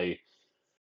evidently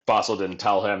Fossil didn't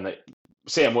tell him that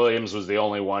Sam Williams was the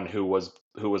only one who was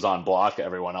on block.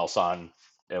 Everyone else on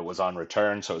it was on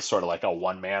return, so it's sort of like a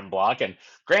one man block. And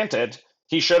granted,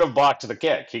 he should have blocked the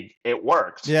kick. It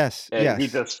worked. Yes. He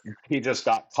Yes. just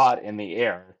got caught in the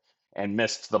air and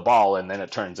missed the ball, and then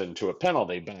it turns into a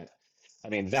penalty. But I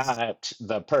mean that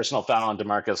the personal foul on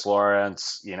Demarcus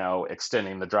Lawrence,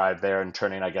 extending the drive there and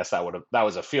turning, I guess that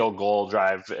was a field goal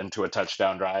drive into a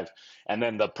touchdown drive, and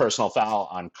then the personal foul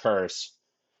on Curse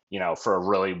for a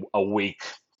really a weak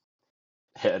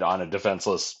hit on a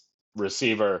defenseless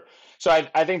receiver So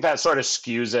I think that sort of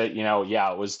skews it.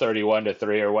 Yeah, it was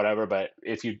 31-3 or whatever, but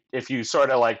if you sort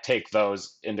of like take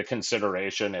those into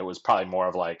consideration, it was probably more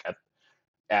of like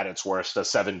at its worst a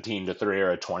 17-3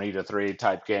 or a 20-3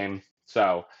 type game.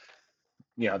 So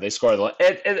they scored.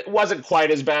 It wasn't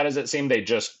quite as bad as it seemed. They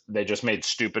just made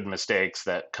stupid mistakes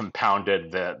that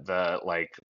compounded the like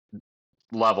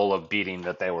level of beating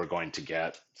that they were going to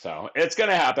get. So it's going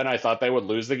to happen. I thought they would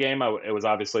lose the game. It was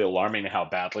obviously alarming how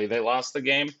badly they lost the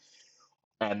game.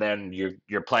 And then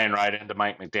you're playing right into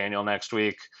Mike McDaniel next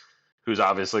week, who's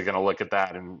obviously going to look at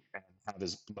that and have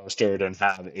his Mostert and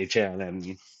have HN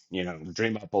and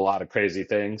dream up a lot of crazy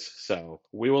things. So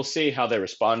we will see how they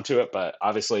respond to it. But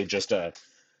obviously, just a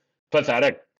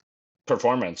pathetic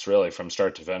performance, really, from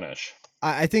start to finish.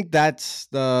 I think that's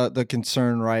the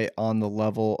concern, right, on the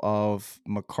level of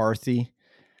McCarthy.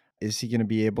 Is he going to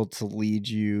be able to lead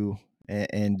you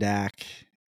and Dak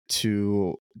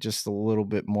to just a little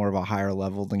bit more of a higher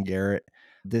level than Garrett?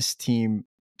 This team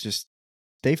just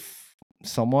they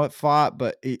somewhat fought,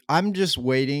 but I'm just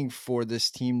waiting for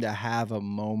this team to have a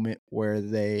moment where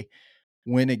they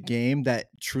win a game that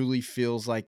truly feels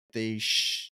like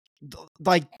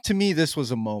like to me this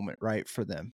was a moment, right, for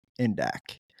them in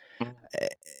Dak.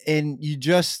 And you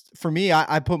just for me,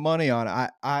 I put money on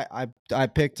it. I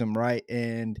picked him, right,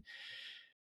 and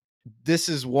this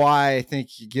is why I think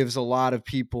he gives a lot of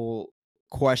people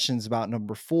questions about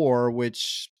number 4,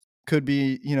 which could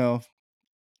be,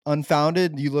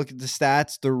 unfounded. You look at the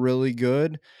stats, they're really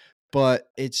good, but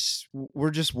we're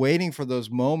just waiting for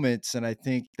those moments. And I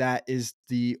think that is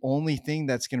the only thing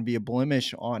that's going to be a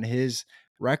blemish on his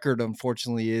record,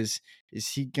 unfortunately, is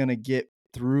he going to get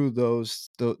through those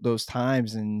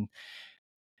times. And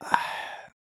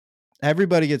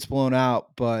everybody gets blown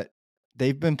out, but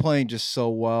they've been playing just so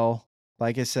well.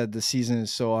 Like I said, the season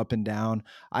is so up and down.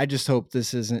 I just hope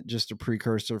this isn't just a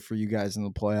precursor for you guys in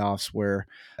the playoffs where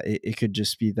it could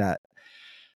just be that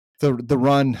the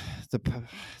run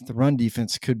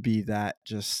defense could be that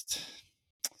just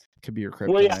could be your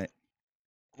Well, yeah. kryptonite.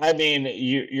 I mean,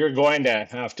 you're going to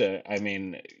have to. I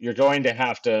mean, you're going to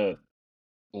have to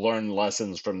learn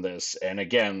lessons from this. And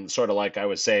again, sort of like I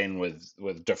was saying with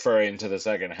deferring to the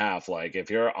second half, like if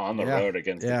you're on the Yeah, road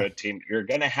against a yeah, good team, you're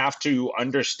going to have to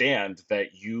understand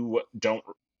that you don't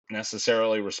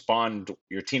necessarily respond.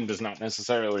 Your team does not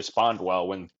necessarily respond well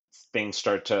when things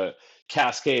start to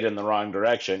cascade in the wrong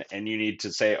direction, and you need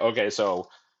to say, okay, so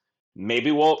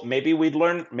maybe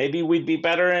we'd be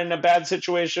better in a bad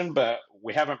situation, but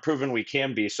we haven't proven we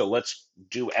can be, so let's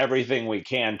do everything we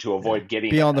can to yeah. avoid getting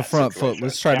Be in on the that front foot. situation.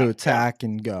 Let's try Yeah, to yeah. attack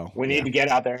and go. We need Yeah, to get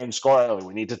out there and score early.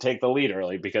 We need to take the lead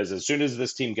early, because as soon as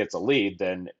this team gets a lead,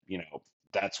 then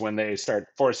that's when they start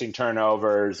forcing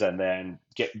turnovers and then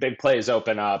get big plays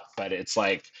open up. But it's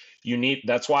like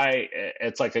that's why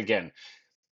it's like, again,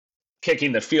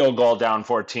 kicking the field goal down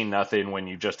 14-0 when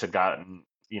you just had gotten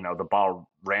the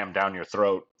ball rammed down your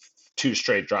throat 2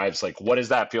 straight drives. Like, what is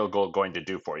that field goal going to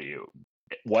do for you?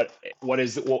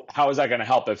 How is that going to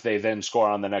help if they then score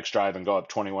on the next drive and go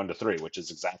up 21-3, which is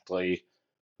exactly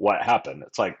what happened?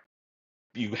 It's like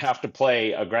you have to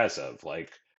play aggressive,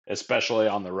 like especially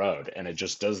on the road, and it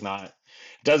just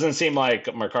doesn't seem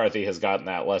like McCarthy has gotten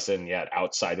that lesson yet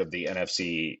outside of the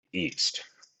NFC East,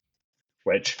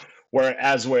 which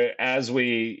as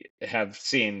we have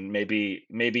seen, maybe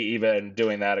even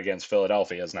doing that against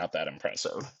Philadelphia is not that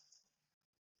impressive.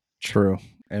 true.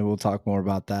 And we'll talk more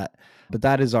about that. But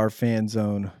that is our fan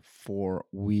zone for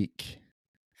week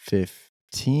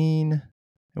 15.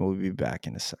 And we'll be back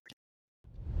in a second.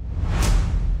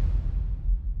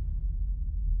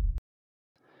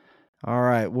 All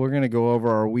right, we're going to go over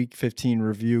our week 15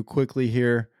 review quickly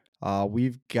here.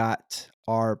 We've got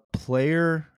our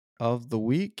player of the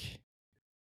week.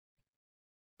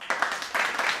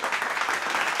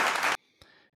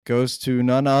 Goes to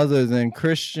none other than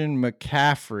Christian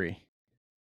McCaffrey.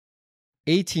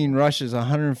 18 rushes,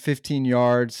 115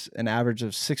 yards, an average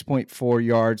of 6.4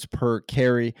 yards per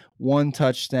carry, 1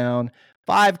 touchdown,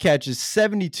 5 catches,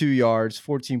 72 yards,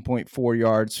 14.4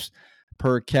 yards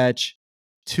per catch,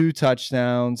 2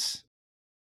 touchdowns.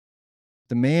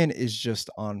 The man is just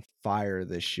on fire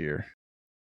this year.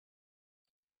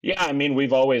 Yeah, I mean,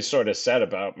 we've always sort of said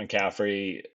about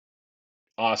McCaffrey,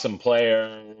 awesome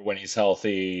player when he's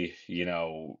healthy.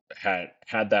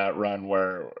 Had that run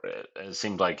where it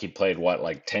seemed like he played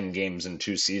like 10 games in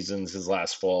 2 seasons.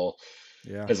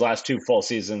 Yeah. His last 2 full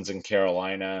seasons in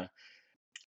Carolina.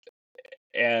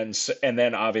 And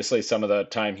then obviously some of the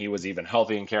time he was even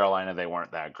healthy in Carolina, they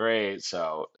weren't that great.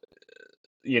 So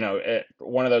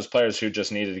one of those players who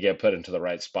just needed to get put into the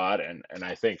right spot. And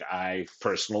I think I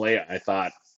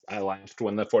thought I laughed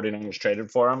when the 49ers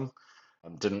traded for him.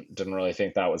 Didn't really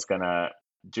think that was going to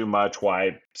do much.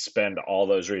 Why spend all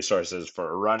those resources for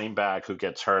a running back who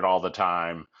gets hurt all the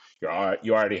time? You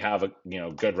already have a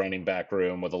good running back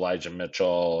room with Elijah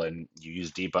Mitchell, and you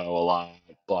use Debo a lot.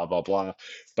 Blah blah blah.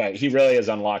 But he really has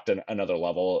unlocked another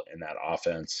level in that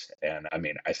offense. And I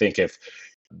mean, I think if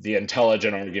the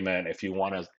intelligent argument, if you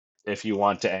want a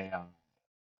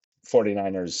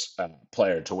 49ers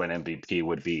player to win MVP,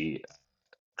 would be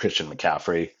Christian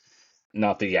McCaffrey,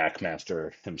 not the yak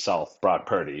master himself, Brock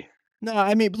Purdy. No,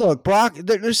 I mean, look, Brock,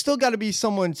 there's still got to be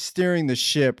someone steering the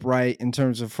ship, right, in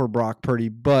terms of for Brock Purdy.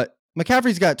 But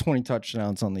McCaffrey's got 20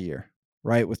 touchdowns on the year,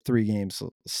 right, with 3 games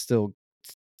still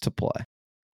to play.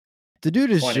 The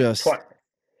dude is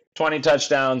 20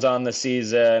 touchdowns on the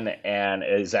season and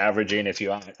is averaging, if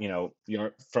you're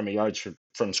from a yards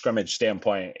from scrimmage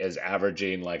standpoint, is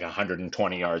averaging like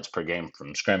 120 yards per game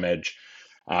from scrimmage.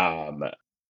 That's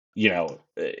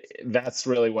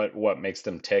really what makes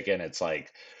them tick. And it's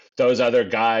like those other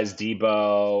guys,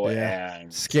 Debo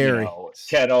and scary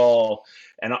Kittle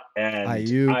and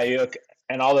Ayuk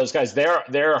and all those guys,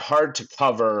 they're hard to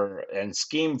cover and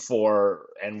scheme for,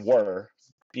 and were,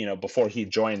 before he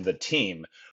joined the team.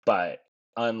 But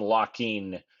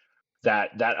unlocking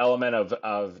that element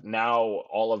of now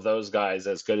all of those guys,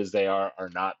 as good as they are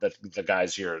not the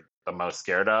guys you're the most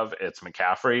scared of. It's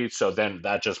McCaffrey. So then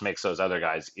that just makes those other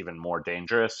guys even more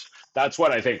dangerous. That's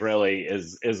what I think really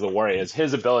is the worry, is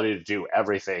his ability to do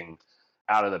everything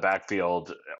out of the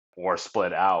backfield or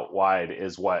split out wide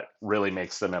is what really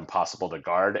makes them impossible to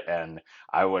guard. And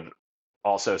I would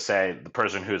also say the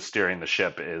person who's steering the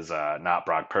ship is not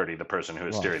Brock Purdy. The person who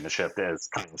is steering the ship is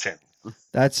Kyle Shanahan.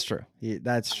 That's true.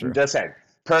 That's true. I'm just saying,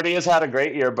 Purdy has had a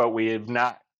great year, but we have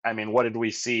not. I mean, what did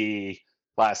we see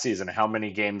last season? How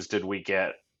many games did we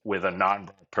get with a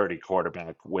non-Purdy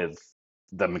quarterback with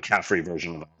the McCaffrey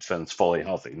version of the offense fully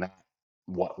healthy? Not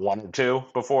what, 1 or 2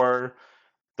 before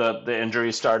the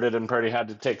injury started and Purdy had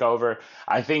to take over.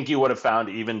 I think you would have found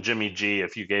even Jimmy G,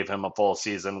 if you gave him a full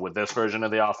season with this version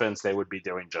of the offense, they would be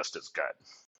doing just as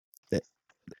good.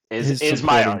 His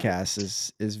supporting cast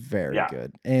is very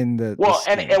good, and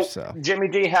Jimmy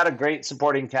G had a great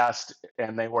supporting cast,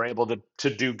 and they were able to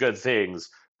do good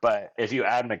things. But if you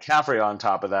add McCaffrey on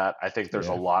top of that, I think there's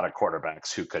a lot of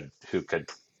quarterbacks who could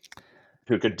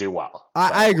do well.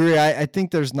 I agree. I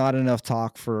think there's not enough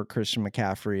talk for Christian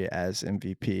McCaffrey as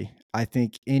MVP. I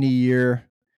think any year,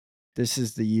 this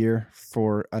is the year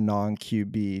for a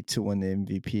non-QB to win the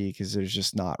MVP, because there's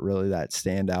just not really that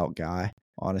standout guy,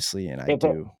 honestly. And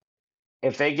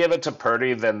if they give it to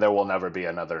Purdy, then there will never be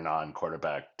another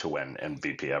non-quarterback to win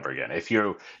MVP ever again. If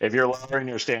you're lowering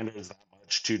your standards that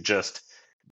much to just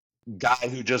guy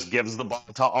who just gives the ball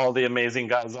to all the amazing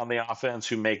guys on the offense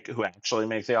who actually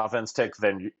make the offense tick,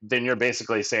 then you're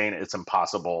basically saying it's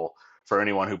impossible for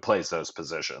anyone who plays those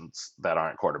positions that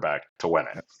aren't quarterback to win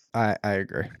it. I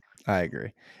agree.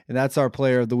 And that's our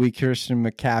player of the week, Christian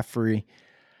McCaffrey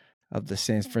of the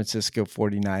San Francisco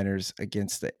 49ers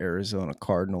against the Arizona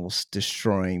Cardinals,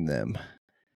 destroying them.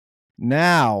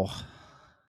 Now,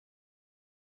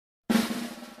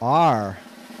 our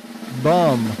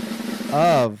bum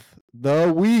of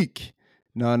the week,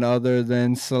 none other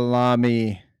than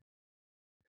Salami.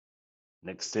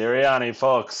 Nick Sirianni,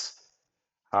 folks.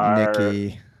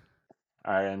 Nicky.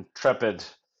 Our intrepid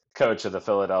coach of the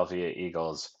Philadelphia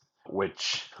Eagles,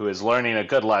 who is learning a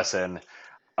good lesson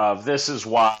of this is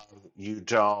why you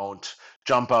don't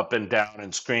jump up and down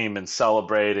and scream and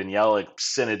celebrate and yell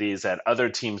obscenities at other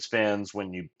teams' fans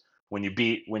when you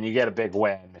get a big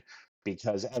win,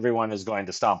 because everyone is going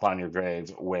to stomp on your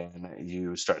grave when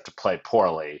you start to play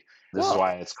poorly. This is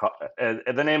why it's called.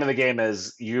 The name of the game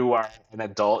is, you are an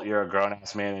adult, you're a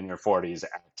grown-ass man in your 40s,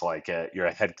 act like it. You're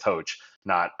a head coach,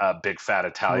 not a big fat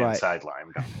Italian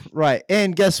sideline guy. Right.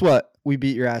 And guess what? We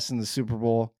beat your ass in the Super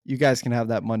Bowl. You guys can have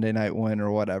that Monday night win or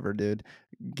whatever, dude.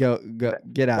 Go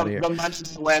get out of here. The Monday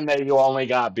night win that you only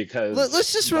got because...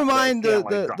 Let's just remind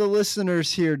the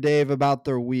listeners here, Dave, about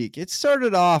their week. It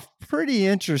started off pretty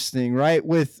interesting, right?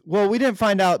 We didn't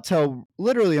find out till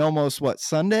literally almost,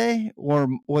 Sunday? Or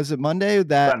was it Monday?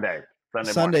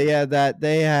 Sunday, yeah, that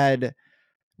they had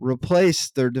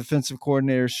replaced their defensive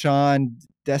coordinator, Sean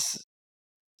Desai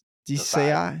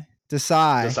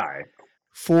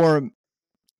for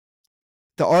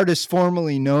the artist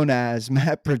formerly known as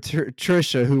Matt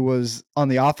Patricia, who was on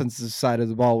the offensive side of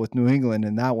the ball with New England,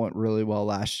 and that went really well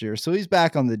last year. So he's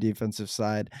back on the defensive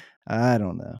side. I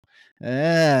don't know.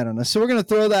 So we're gonna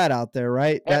throw that out there,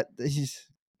 right?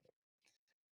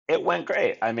 It went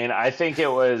great. I mean, I think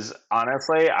it was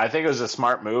honestly, I think it was a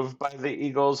smart move by the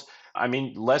Eagles. I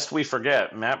mean, lest we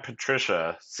forget, Matt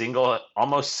Patricia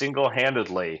almost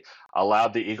single-handedly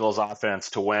allowed the Eagles offense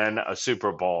to win a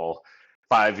Super Bowl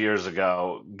 5 years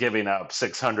ago, giving up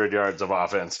 600 yards of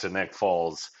offense to Nick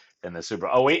Foles in the Super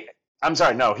Bowl. Oh, wait, I'm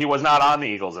sorry, no, he was not on the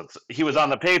Eagles. He was on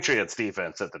the Patriots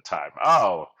defense at the time.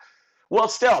 Oh, well,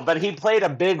 still, but he played a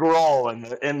big role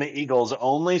in the Eagles'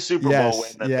 only Super Bowl win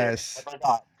Yes, that they've yes. ever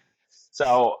gotten.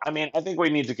 So, I mean, I think we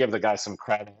need to give the guy some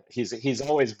credit. He's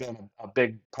always been a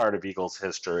big part of Eagles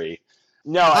history.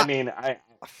 No, I I, mean, I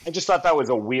just thought that was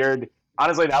a weird.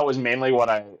 Honestly, that was mainly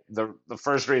the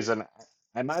first reason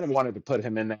I might have wanted to put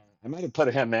him in there. I might have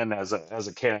put him in as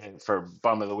a candidate for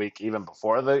bum of the week even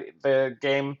before the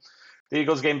game, the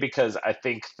Eagles game, because I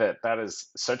think that is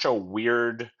such a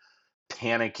weird,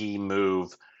 panicky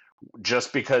move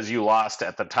just because you lost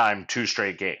at the time two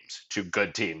straight games to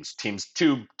good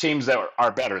two teams that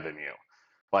are better than you.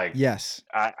 Like, yes.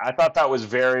 I thought that was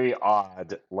very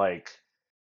odd. Like,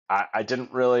 I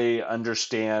didn't really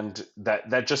understand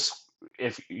that just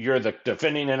if you're the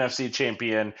defending NFC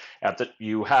champion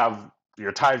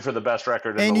you're tied for the best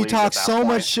record in the And you league talk at that so much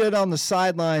point. shit on the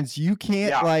sidelines. You can't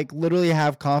Yeah, like literally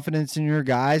have confidence in your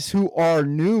guys who are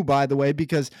new, by the way,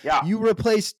 because yeah, you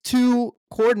replaced two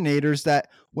coordinators that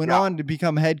went yeah. on to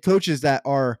become head coaches that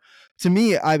are, to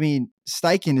me, I mean,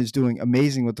 Steichen is doing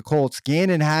amazing with the Colts.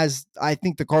 Gannon has, I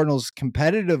think the Cardinals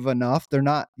competitive enough. They're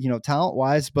not, talent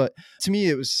wise, but to me,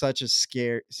 it was such a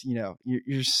scare.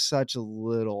 You're such a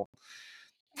little.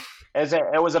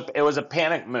 It was a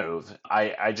panic move.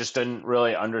 I just didn't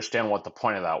really understand what the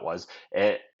point of that was.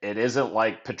 It isn't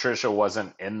like Patricia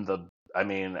wasn't in the. I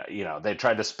mean, they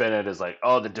tried to spin it as like,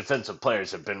 oh, the defensive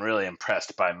players have been really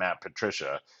impressed by Matt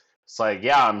Patricia. It's like,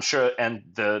 yeah, I'm sure. And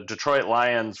the Detroit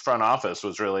Lions front office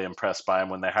was really impressed by him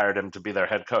when they hired him to be their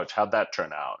head coach. How'd that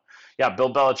turn out? Yeah,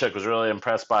 Bill Belichick was really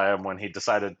impressed by him when he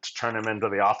decided to turn him into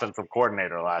the offensive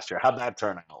coordinator last year. How'd that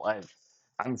turn out? Like,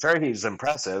 I'm sure he's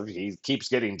impressive. He keeps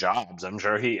getting jobs. I'm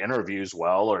sure he interviews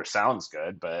well or sounds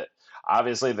good, but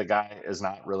obviously the guy is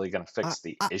not really going to I, fix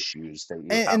the I, issues that you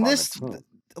have and on the this, team.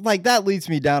 like, that leads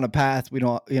me down a path we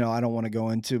don't, I don't want to go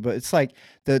into, but it's like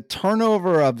the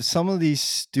turnover of some of these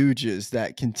stooges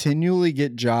that continually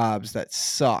get jobs that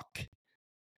suck.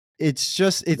 It's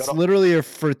Good. literally a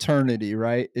fraternity,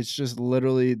 right? It's just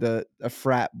literally a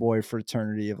frat boy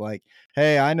fraternity of like,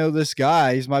 hey, I know this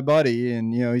guy, he's my buddy,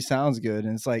 and he sounds good.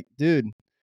 And it's like, dude,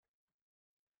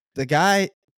 the guy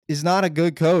is not a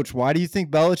good coach. Why do you think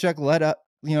Belichick let up,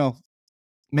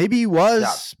 maybe he Yeah.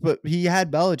 was, but he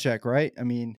had Belichick, right? I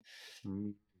mean,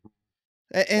 Mm,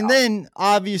 and yeah. then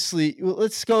obviously,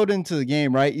 let's go into the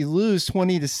game, right? You lose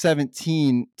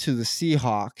 20-17 to the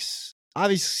Seahawks.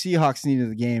 Obviously, Seahawks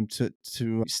needed the game to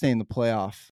stay in the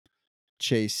playoff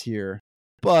chase here.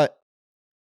 But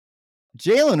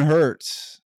Jalen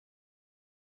Hurts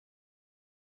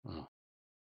Mm,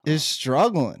 is mm.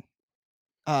 struggling.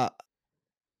 Uh,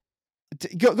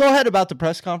 go ahead about the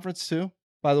press conference too.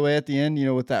 By the way, at the end,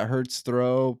 with that Hurts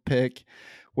throw pick,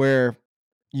 where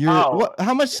you're what? Oh,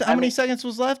 How I many mean, seconds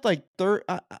was left? Like third.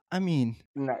 I mean,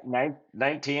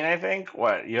 19, I think.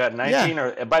 What you had yeah, 19,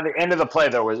 or by the end of the play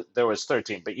there was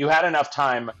 13, but for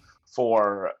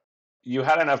you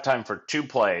had enough time for two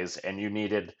plays, and you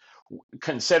needed,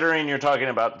 considering you're talking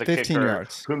about 15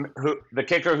 yards. the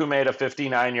kicker who made a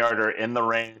 59-yarder in the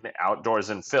rain outdoors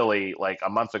in Philly like a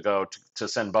month ago to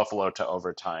send Buffalo to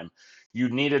overtime. You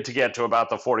needed to get to about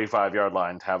the 45-yard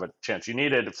line to have a chance. You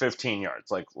needed 15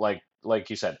 yards, like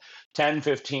you said, 10,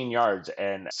 15 yards,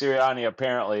 and Sirianni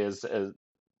apparently is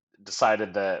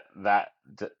decided that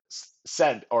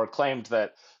said or claimed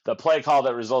that the play call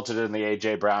that resulted in the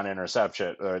AJ Brown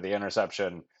interception, or the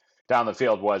interception down the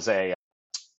field, was the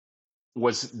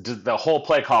whole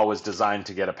play call was designed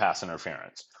to get a pass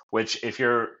interference. Which, if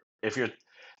you're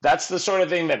that's the sort of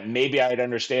thing that maybe I'd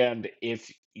understand if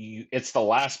it's the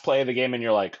last play of the game and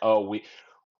you're like, oh,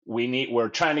 we're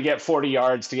trying to get 40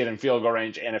 yards to get in field goal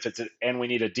range, and and we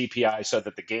need a DPI so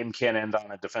that the game can end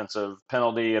on a defensive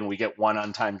penalty and we get one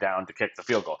untimed down to kick the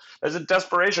field goal. There's a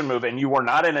desperation move, and you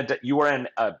were in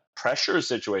a pressure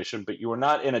situation, but you were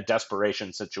not in a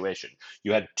desperation situation.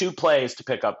 You had two plays to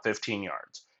pick up 15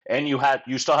 yards, and you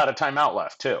still had a timeout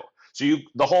left too. So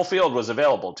the whole field was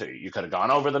available to you. You could have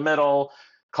gone over the middle,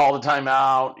 called a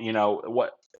timeout.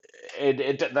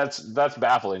 That's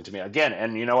baffling to me again.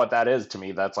 And you know what that is to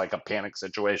me? That's like a panic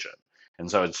situation. And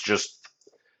so it's just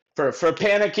for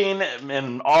panicking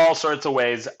in all sorts of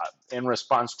ways, in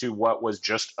response to what was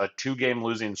just a two-game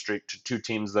losing streak to two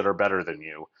teams that are better than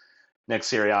you. Nick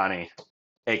Sirianni,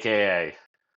 aka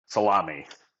Salami.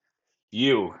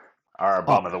 You are our Uh,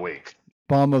 bum of the week.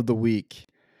 bum of the week.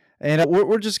 And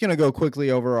we're just going to go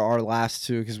quickly over our last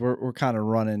two because we're kind of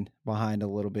running behind a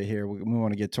little bit here. We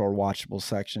want to get to our watchable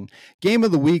section. Game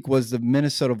of the week was the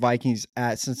Minnesota Vikings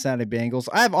at Cincinnati Bengals.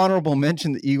 I have honorable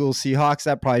mention the Eagles Seahawks.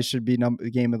 That probably should be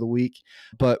the game of the week.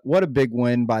 But what a big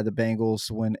win by the Bengals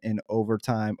to win in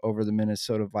overtime over the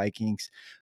Minnesota Vikings.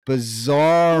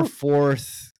 Bizarre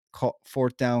fourth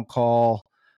down call.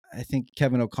 I think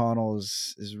Kevin O'Connell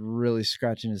is really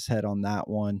scratching his head on that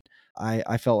one.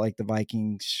 I felt like the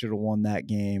Vikings should have won that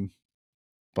game,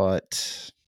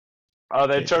 but Oh,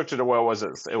 they choked it away. What was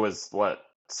it? It was what,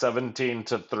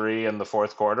 17-3 in the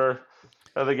fourth quarter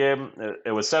of the game?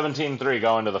 It was 17-3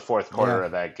 going to the fourth yeah, quarter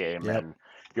of that game. yep. And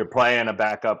you're playing a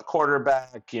backup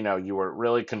quarterback. You were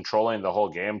really controlling the whole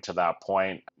game to that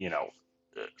point,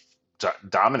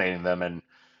 dominating them. And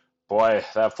boy,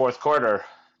 that fourth quarter,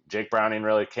 Jake Browning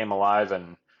really came alive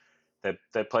and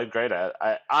they played great.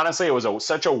 Honestly, it was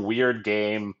such a weird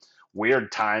game,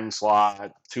 weird time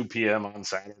slot, 2 p.m. on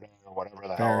Saturday or whatever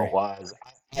the hell it Very was.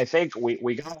 I think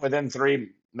we got within 3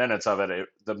 minutes of it.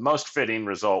 The most fitting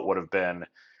result would have been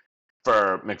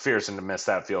for McPherson to miss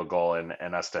that field goal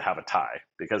and us to have a tie,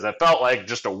 because it felt like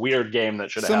just a weird game that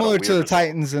should have had a similar to weird the result.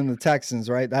 Titans and the Texans,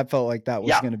 right? That felt like that was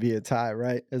Yeah. going to be a tie,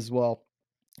 right? As well.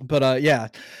 But yeah,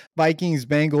 Vikings,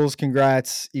 Bengals,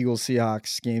 congrats. Eagles,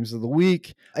 Seahawks, games of the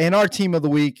week. And our team of the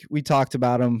week, we talked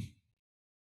about them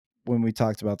when we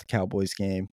talked about the Cowboys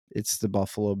game. It's the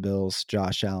Buffalo Bills,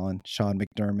 Josh Allen, Sean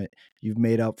McDermott. You've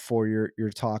made up for your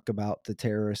talk about the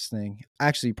terrorist thing.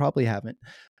 Actually, you probably haven't,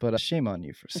 but shame on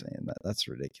you for saying that. That's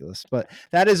ridiculous. But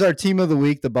that is our team of the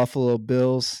week, the Buffalo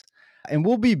Bills. And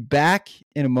we'll be back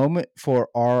in a moment for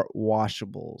our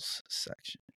washables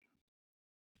section.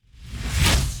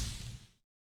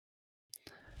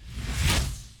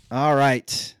 All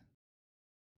right.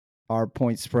 Our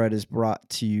point spread is brought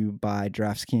to you by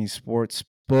DraftKings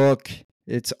Sportsbook.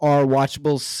 It's our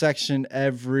watchables section.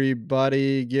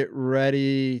 Everybody get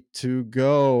ready to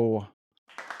go.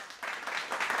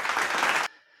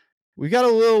 We got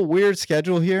a little weird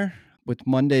schedule here. With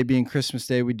Monday being Christmas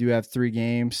Day, we do have 3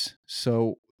 games.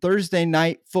 So Thursday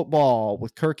night football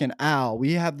with Kirk and Al.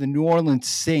 We have the New Orleans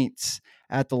Saints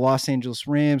at the Los Angeles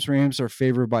Rams. Rams are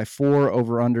favored by 4.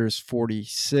 Over-under is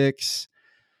 46.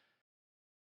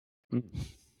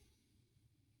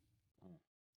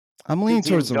 I'm leaning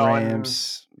towards the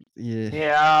Rams.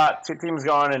 Yeah, two teams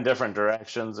going in different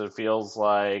directions, it feels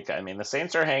like. I mean, the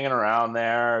Saints are hanging around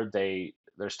there.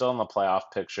 They're still in the playoff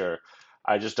picture.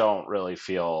 I just don't really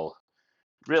feel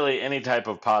really any type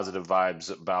of positive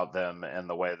vibes about them and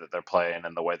the way that they're playing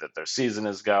and the way that their season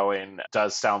is going. It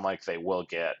does sound like they will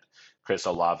get Chris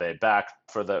Olave back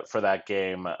for that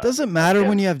game. Doesn't matter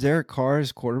when you have Derek Carr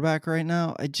as quarterback right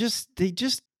now.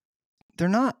 They're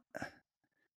not.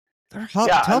 They're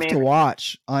tough to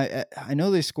watch. I know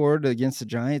they scored against the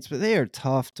Giants, but they are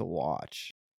tough to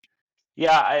watch.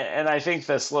 Yeah, and I think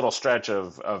this little stretch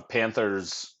of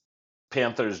Panthers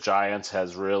Giants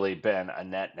has really been a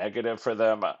net negative for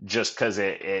them, just because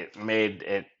it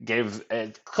gave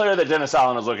it clear that Dennis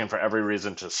Allen is looking for every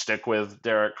reason to stick with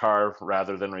Derek Carr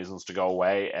rather than reasons to go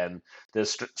away. And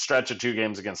this stretch of 2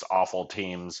 games against awful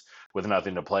teams with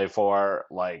nothing to play for,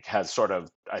 like, has sort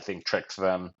of, I think, tricked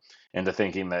them into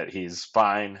thinking that he's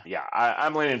fine. Yeah,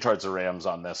 I'm leaning towards the Rams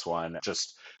on this one.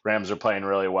 Just Rams are playing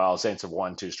really well. Saints have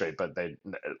won 2 straight, but they,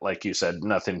 like you said,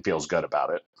 nothing feels good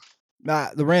about it.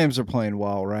 The Rams are playing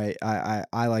well, right? I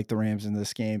like the Rams in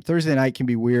this game. Thursday night can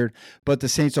be weird, but the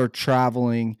Saints are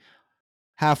traveling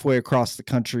halfway across the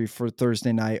country for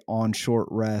Thursday night on short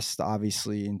rest,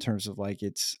 obviously, in terms of like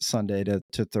it's Sunday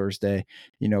to Thursday,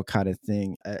 kind of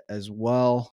thing as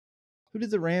well. Who did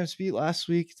the Rams beat last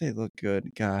week? They look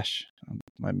good. Gosh,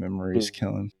 my memory is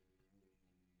killing.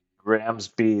 Rams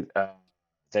beat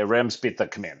the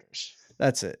Commanders.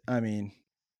 That's it. I mean,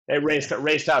 they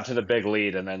raced out to the big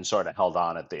lead and then sort of held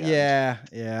on at the end.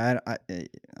 Yeah.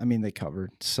 I mean, they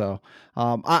covered. So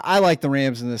I like the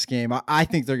Rams in this game. I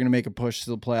think they're going to make a push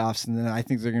to the playoffs, and then I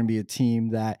think they're going to be a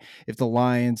team that if the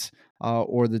Lions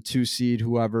or the 2 seed,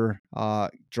 whoever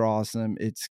draws them,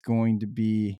 it's going to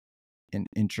be an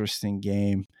interesting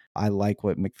game. I like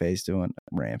what McVay's doing,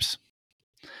 Rams.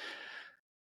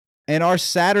 And our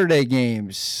Saturday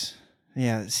games.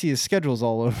 Yeah, see, the schedule's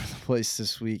all over the place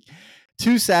this week.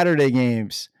 2 Saturday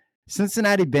games.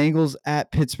 Cincinnati Bengals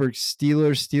at Pittsburgh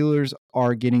Steelers. Steelers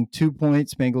are getting 2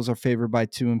 points. Bengals are favored by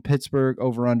 2 in Pittsburgh.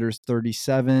 Over-under is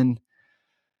 37.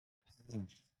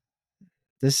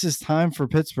 This is time for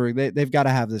Pittsburgh. They've got to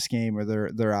have this game or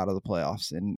they're out of the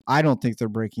playoffs. And I don't think they're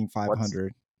breaking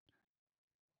 500.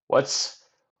 What's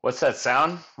that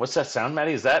sound? What's that sound,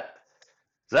 Maddie? Is that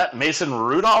that Mason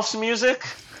Rudolph's music?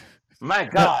 My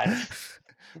No. God.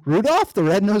 Rudolph the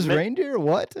red-nosed reindeer?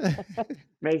 What?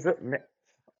 Mason,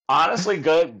 honestly,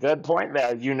 good point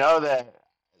there. You know that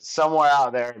somewhere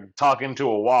out there talking to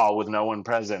a wall with no one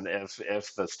present, if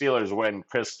the Steelers win,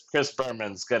 Chris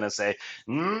Berman's gonna say,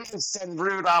 "Send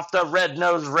Rudolph the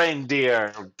red-nosed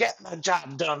reindeer, get the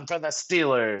job done for the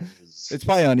Steelers." It's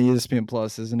probably on ESPN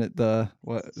Plus, isn't it? The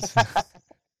what? It's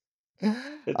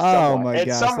Oh somewhere. my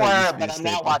It's gosh, that used somewhere, to be a but I'm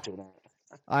not staple. watching it.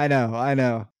 I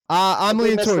know. I I'm do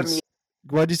leaning miss towards.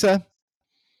 What'd you say?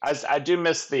 I do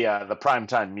miss the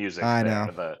primetime music I there.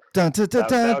 know. Dun dun dun That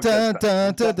dun was good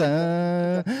dun stuff. dun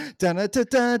dun dun dun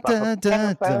dun dun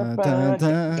dun dun dun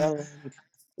dun.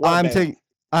 What I'm band? taking.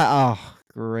 Oh,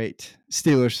 great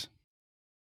Steelers.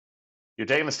 You're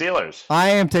taking the Steelers. I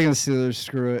am taking the Steelers.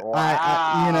 Screw it.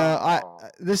 Wow.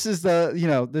 This is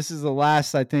the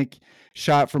last, I think,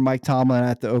 shot for Mike Tomlin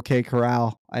at the OK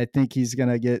Corral. I think he's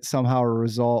gonna get somehow a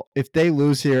result. If they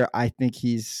lose here, I think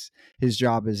his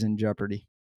job is in jeopardy.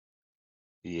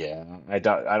 Yeah, I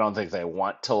don't think they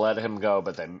want to let him go,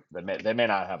 but they may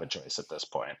not have a choice at this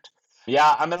point.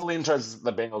 Yeah, I'm gonna lean towards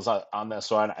the Bengals on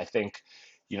this one. I think,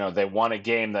 they won a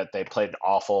game that they played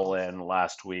awful in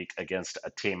last week against a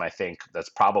team I think that's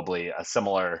probably a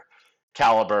similar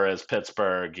caliber as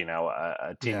Pittsburgh.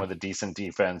 A team Yeah. with a decent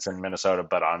defense in Minnesota,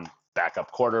 but on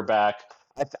backup quarterback.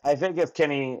 I think if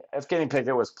Kenny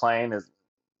Pickett was playing as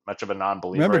much of a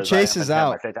non-believer Remember, as I Chase am is in him, I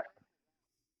out. think.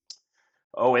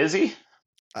 Oh, is he?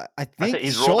 I I think think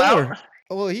he's ruled out. shoulder.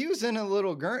 Well, he was in a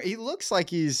little gurney. He looks like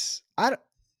he's. I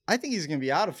think he's going to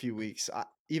be out a few weeks,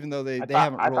 even though they I thought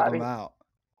haven't I ruled thought him he out.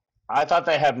 I thought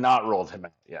they have not ruled him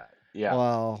out yet. Yeah.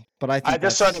 Well, but I I think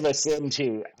just sort that's.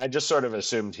 of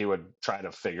assumed he would try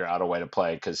to figure out a way to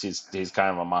play because he's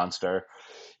kind of a monster.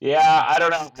 Yeah, I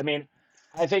don't know. I mean,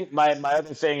 I think my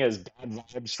other thing is bad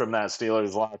vibes from that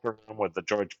Steelers locker room with the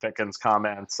George Pickens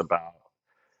comments about,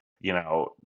 you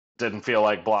know, didn't feel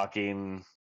like blocking,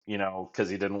 because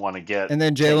he didn't want to get And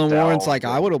then tanked Jalen Warren's out. like,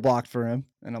 I would have blocked for him,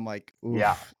 and I'm like,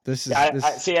 Yeah. oof, this Yeah, is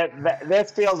I this. see it.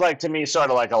 This feels like to me sort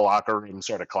of like a locker room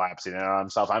sort of collapsing in on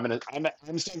himself. I'm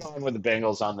still going with the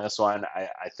Bengals on this one. I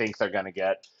think they're going to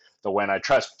get the win. I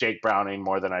trust Jake Browning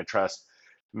more than I trust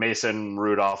Mason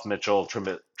Rudolph, Mitchell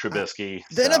Trubisky.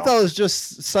 The So NFL is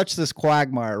just such this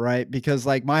quagmire, right? Because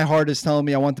like my heart is telling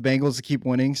me I want the Bengals to keep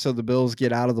winning so the Bills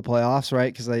get out of the playoffs,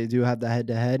 right? Because they do have the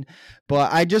head-to-head.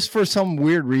 But I just, for some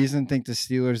weird reason, think the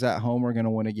Steelers at home are going to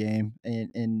win a game,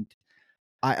 and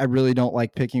I really don't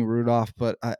like picking Rudolph,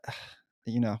 but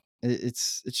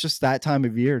it's just that time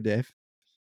of year, Dave.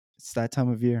 It's that time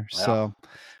of year. yeah, So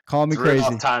call me it's Rudolph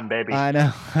crazy. time, baby. I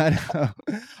know.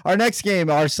 Our next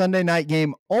game, our Sunday night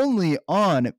game, only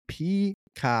on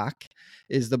Peacock,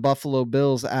 is the Buffalo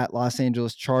Bills at Los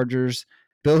Angeles Chargers.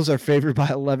 Bills are favored by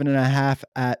 11.5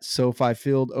 at SoFi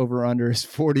Field. Over under is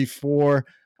 44.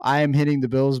 I am hitting the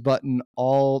Bills button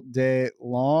all day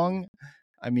long.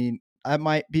 I mean, that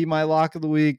might be my lock of the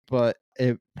week, but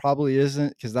it probably isn't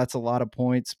because that's a lot of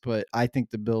points. But I think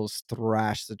the Bills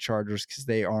thrash the Chargers because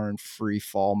they are in free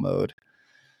fall mode.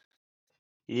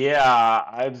 Yeah,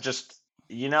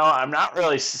 I'm not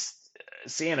really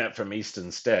seeing it from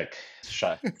Easton Stick.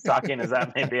 Shocking as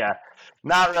that may be,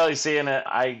 not really seeing it.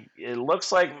 It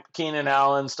looks like Keenan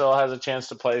Allen still has a chance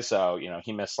to play. So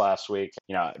he missed last week.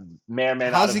 May or may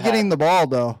not How's have he getting had. the ball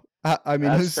though? I mean,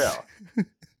 That's who's true.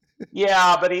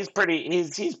 Yeah, but he's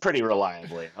pretty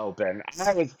reliably open.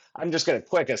 I'm just gonna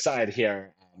quick aside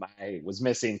here. I was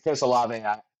missing Chris Olave,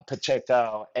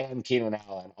 Pacheco, and Keenan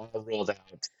Allen all ruled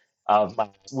out of my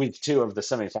week 2 of the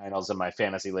semifinals in my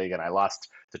fantasy league, and I lost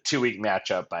the 2-week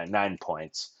matchup by 9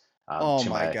 points. Oh To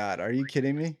my my God, are you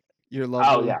kidding me? You're Oh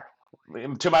lovely.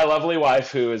 yeah, to my lovely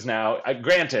wife, who is now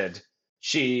granted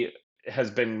she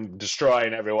has been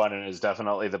destroying everyone and is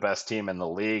definitely the best team in the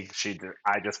league.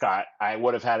 I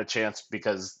would have had a chance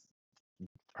because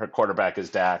her quarterback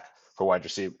is Dak. Her wide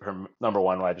receiver, her number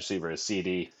one wide receiver is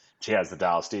CD. She has the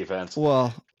Dallas defense.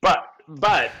 Well,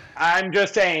 But I'm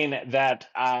just saying that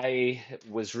I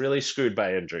was really screwed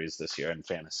by injuries this year in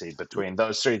fantasy between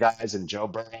those 3 guys and Joe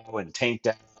Burrow and Tank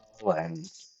Dell and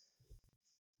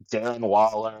Darren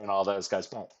Waller and all those guys.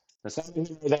 But there's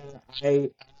something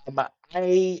there.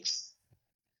 I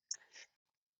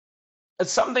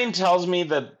something tells me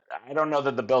that I don't know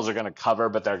that the Bills are going to cover,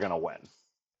 but they're going to win.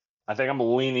 I think I'm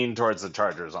leaning towards the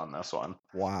Chargers on this one.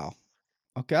 wow.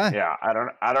 Okay. Yeah,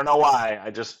 I don't know why.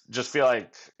 I just feel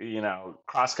like,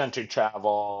 cross country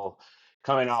travel,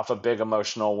 coming off a big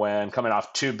emotional win, coming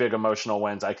off 2 big emotional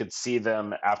wins, I could see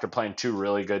them after playing 2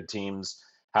 really good teams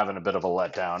having a bit of a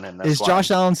letdown in this Is one.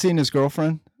 Josh Allen seeing his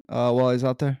girlfriend while he's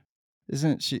out there?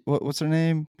 Isn't she? What's her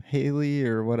name? Haley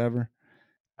or whatever.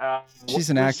 She's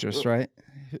an Who's actress, right?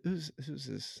 Who's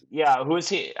this? yeah? Who is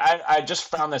he? I just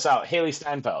found this out. Haley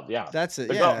Steinfeld. Yeah, That's it.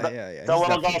 the girl, Yeah, yeah, yeah. the He's little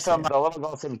definitely girl from Sam. the little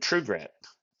girl from True Grit,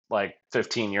 like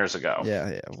 15 years ago. Yeah,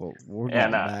 yeah. Well, we're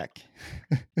And going back.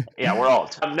 yeah, we're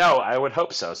old. No, I would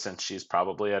hope so, since she's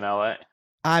probably in LA.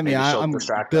 I mean, Maybe she'll I'm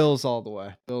distract them. Bills all the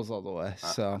way. Bills all the way.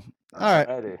 So, all right,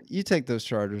 Alrighty. you take those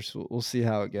Chargers. We'll see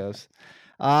how it goes.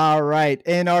 All right,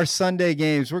 and our Sunday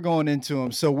games, we're going into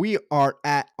them. So we are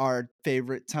at our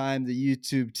favorite time, the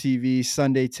YouTube TV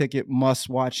Sunday Ticket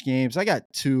must-watch games. I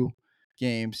got 2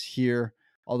 games here,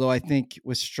 although I think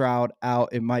with Stroud out,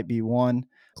 it might be 1.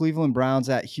 Cleveland Browns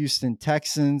at Houston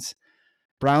Texans.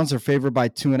 Browns are favored by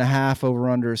 2.5.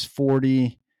 Over/under is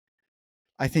 40.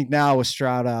 I think now with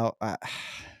Stroud out,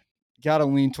 got to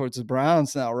lean towards the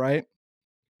Browns now, right?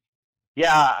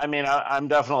 Yeah, I mean, I'm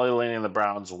definitely leaning the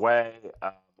Browns' way.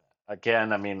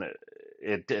 Again, I mean,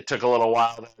 it took a little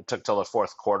while. It took till the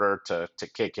fourth quarter to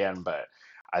kick in, but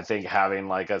I think having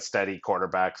like a steady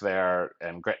quarterback there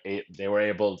and they were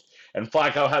able. And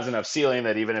Flacco has enough ceiling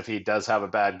that even if he does have a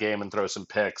bad game and throw some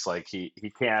picks, like he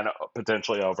can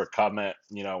potentially overcome it.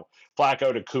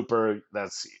 Flacco to Cooper.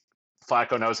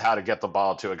 Flacco knows how to get the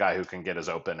ball to a guy who can get as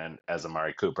open and as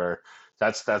Amari Cooper.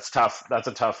 That's tough. That's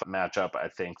a tough matchup, I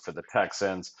think, for the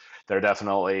Texans. They're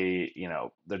definitely,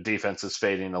 their defense is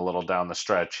fading a little down the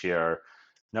stretch here.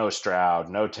 No Stroud,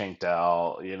 no Tank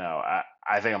Dell.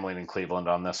 I think I'm leaning Cleveland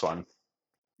on this one.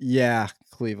 Yeah,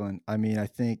 Cleveland. I mean,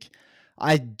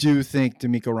 I do think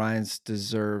D'Amico Ryans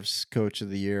deserves Coach of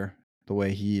the Year the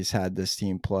way he's had this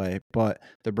team play, but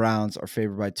the Browns are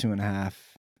favored by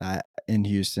 2.5 in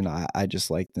Houston. I just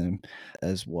like them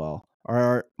as well.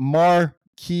 Our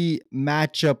marquee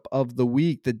matchup of the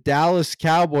week: the Dallas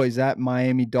Cowboys at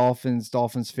Miami Dolphins.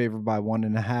 Dolphins favored by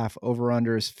 1.5. Over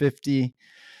under is 50.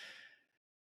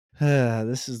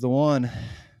 This is the one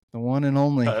and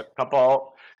only. A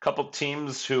couple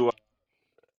teams who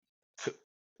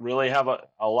really have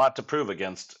a lot to prove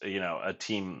against,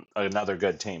 another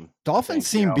good team. I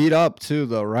Dolphins think, seem beat up too,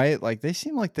 though, right? Like they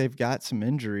seem like they've got some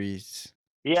injuries.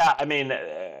 yeah, I mean,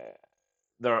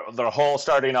 their whole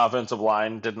starting offensive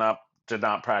line did not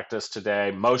practice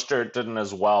today. Mostert didn't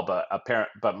as well, but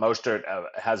Mostert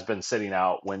has been sitting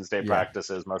out Wednesday Yeah.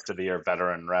 practices most of the year,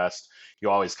 veteran rest. You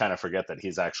always kind of forget that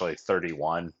he's actually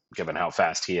 31, given how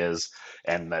fast he is,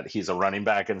 and that he's a running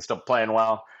back and still playing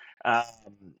well. Um,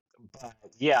 but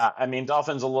yeah, I mean,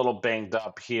 Dolphins a little banged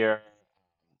up here.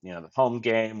 The home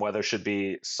game weather should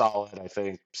be solid. I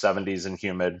think 70s and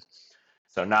humid.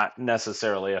 So not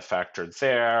necessarily a factor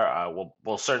there.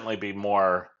 Will certainly be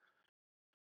more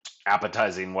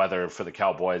appetizing weather for the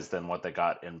Cowboys than what they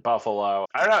got in Buffalo.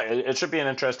 I don't know. It should be an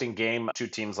interesting game. Two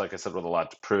teams, like I said, with a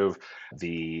lot to prove.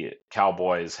 The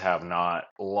Cowboys have not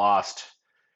lost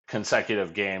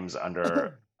consecutive games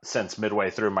since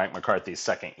midway through Mike McCarthy's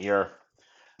second year.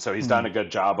 So he's done a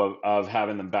good job of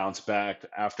having them bounce back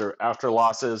after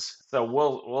losses. So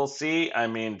we'll see. I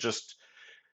mean, just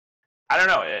I don't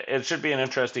know. It should be an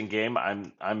interesting game.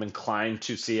 I'm inclined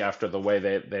to see after the way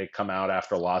they come out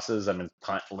after losses. I'm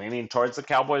leaning towards the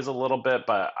Cowboys a little bit,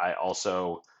 but I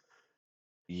also,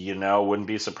 wouldn't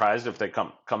be surprised if they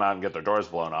come out and get their doors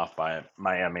blown off by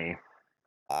Miami.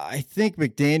 I think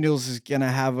McDaniels is going to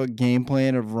have a game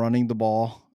plan of running the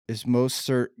ball. Is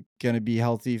Mostert going to be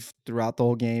healthy throughout the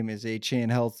whole game? Is A-Chain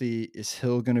healthy? Is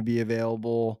Hill going to be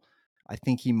available? I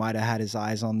think he might have had his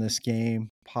eyes on this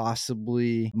game,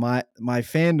 possibly. My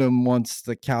fandom wants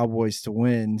the Cowboys to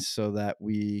win so that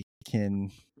we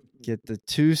can get the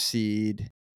 2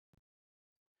 seed.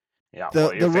 Yeah,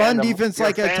 well, The run defense,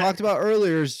 like I talked about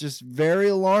earlier, is just very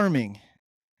alarming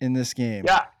in this game.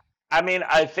 Yeah, I mean,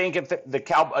 I think if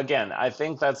again, I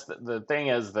think that's the thing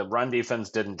is the run defense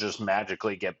didn't just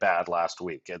magically get bad last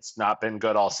week. It's not been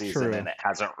good all season, True. and it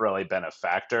hasn't really been a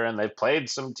factor. And they've played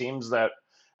some teams that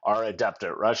are adept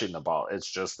at rushing the ball. It's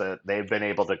just that they've been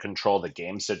able to control the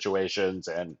game situations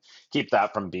and keep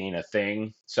that from being a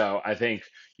thing. So I think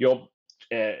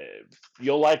uh,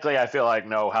 you'll likely, I feel like,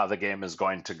 know how the game is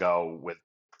going to go with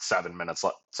 7 minutes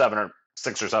left, 7 or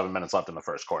 6 or 7 minutes left in the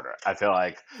first quarter. I feel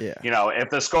like, Yeah. if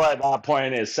the score at that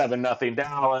point is 7-0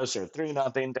 Dallas or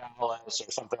 3-0 Dallas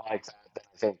or something like that, then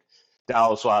I think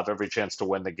Dallas will have every chance to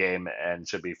win the game and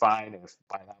should be fine. If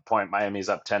by that point Miami's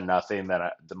up 10-0, then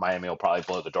the Miami will probably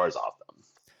blow the doors off them.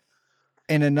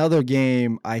 And another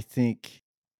game, I think,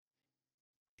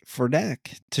 for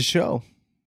Dak to show,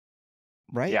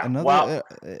 right? Yeah, Another, well,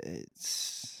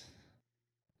 it's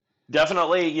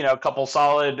definitely, a couple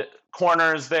solid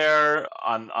corners there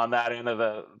on that end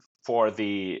for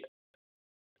the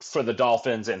for the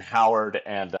Dolphins in Howard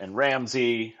and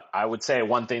Ramsey. I would say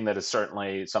one thing that is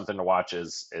certainly something to watch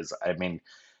is I mean,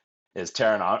 is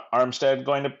Taron Armstead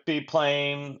going to be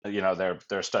playing? You know,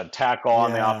 their stud tackle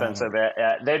on the Yeah, I offensive.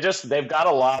 don't know. They've got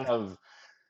a lot of.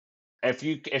 If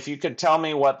you could tell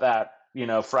me what that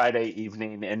Friday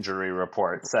evening injury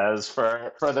report says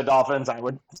for the Dolphins, I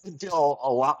would feel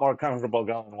a lot more comfortable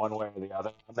going one way or the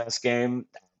other in this game.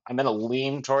 I'm going to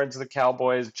lean towards the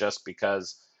Cowboys just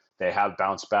because they have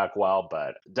bounced back well,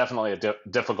 but definitely a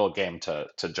difficult game to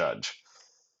judge.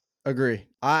 Agree.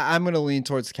 I'm going to lean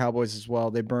towards the Cowboys as well.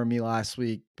 They burned me last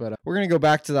week, but we're going to go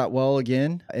back to that well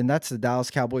again. And that's the Dallas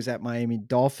Cowboys at Miami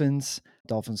Dolphins.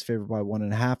 Dolphins favored by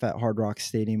 1.5 at Hard Rock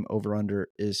Stadium. Over under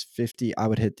is 50. I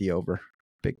would hit the over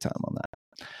big time on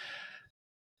that.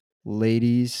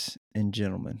 Ladies and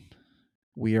gentlemen,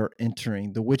 we are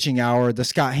entering the witching hour, the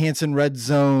Scott Hansen red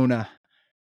zone.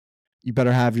 You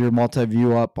better have your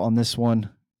multi-view up on this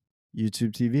one.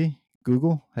 YouTube TV,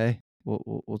 Google, hey,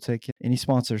 we'll take any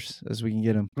sponsors as we can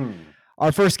get them.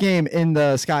 Our first game in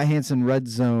the Scott Hansen red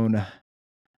zone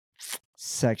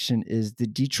section is the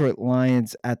Detroit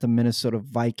Lions at the Minnesota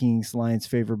Vikings. Lions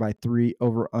favored by 3.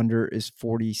 Over under is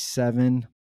 47.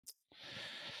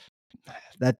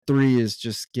 That 3 is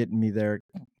just getting me there.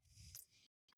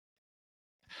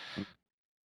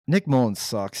 Nick Mullins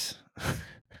sucks.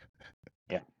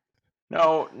 Yeah.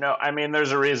 No. I mean,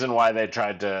 there's a reason why they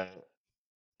tried to,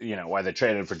 why they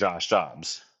traded for Josh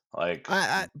Dobbs. Like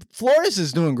Flores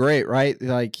is doing great, right?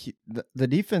 Like the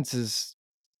defense is.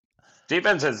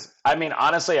 defense is. I mean,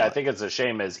 honestly, I think it's a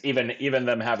shame is even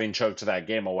them having choked that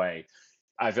game away.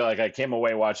 I feel like I came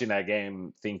away watching that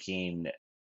game thinking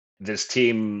this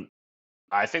team.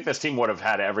 I think this team would have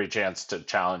had every chance to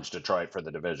challenge Detroit for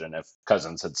the division if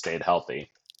Cousins had stayed healthy.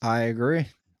 I agree.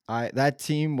 That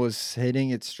team was hitting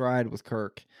its stride with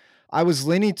Kirk. I was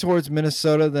leaning towards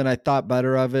Minnesota, then I thought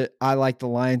better of it. I like the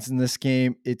Lions in this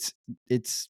game. It's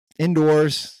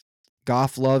indoors.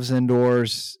 Goff loves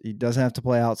indoors. He doesn't have to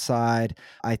play outside.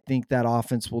 I think that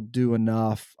offense will do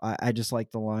enough. I just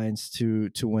like the Lions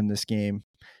to win this game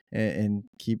and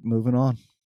keep moving on.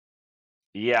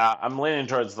 Yeah, I'm leaning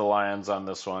towards the Lions on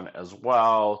this one as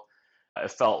well. I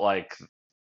felt like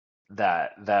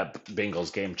that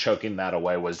Bengals game choking that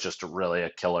away was just really a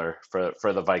killer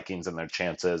for the Vikings and their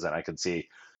chances, and I could see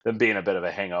them being a bit of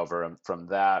a hangover from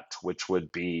that, which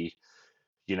would be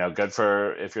good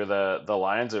for if you're the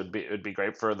Lions. It would be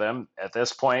great for them at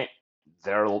this point.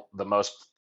 They're the most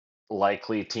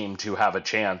likely team to have a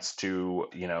chance to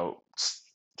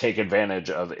take advantage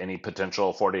of any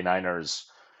potential 49ers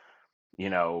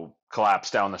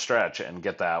collapse down the stretch and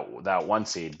get that 1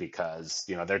 seed because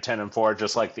they're 10-4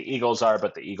 just like the Eagles are,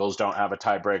 but the Eagles don't have a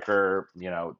tiebreaker.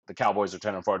 The Cowboys are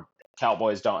 10-4.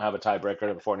 Cowboys don't have a tiebreaker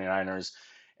to the 49ers,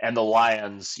 and the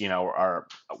Lions are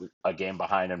a game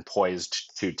behind and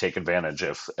poised to take advantage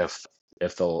if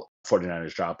the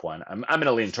 49ers drop one. I'm going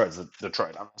to lean towards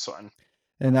Detroit on this one.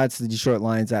 And that's the Detroit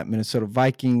Lions at Minnesota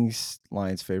Vikings.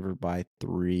 Lions favored by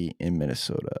 3 in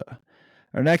Minnesota.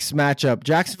 Our next matchup,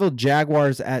 Jacksonville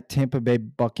Jaguars at Tampa Bay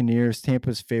Buccaneers.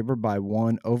 Tampa's favored by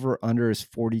 1. Over under is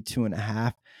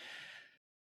 42.5.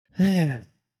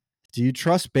 Do you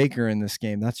trust Baker in this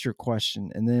game? That's your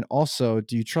question. And then also,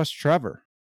 do you trust Trevor?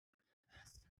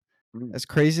 As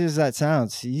crazy as that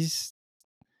sounds, he's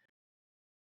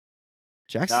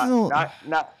Jacksonville.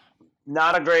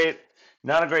 Not a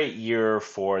great year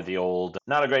for the old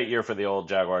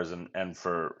Jaguars and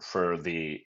for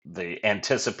the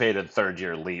anticipated third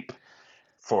year leap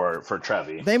for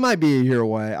Trevi. They might be a year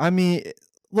away. I mean,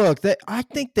 look, I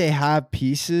think they have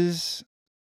pieces.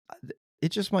 It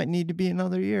just might need to be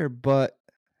another year, but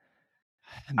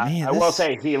man, I will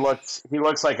say he looks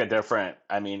like a different.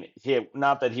 I mean,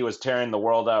 not that he was tearing the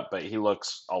world up, but he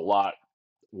looks a lot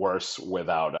worse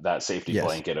without that safety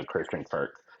blanket of Christian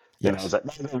Kirk. Yes. It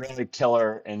was a really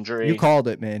killer injury. You called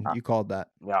it, man. You called that.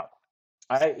 Yeah.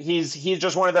 He's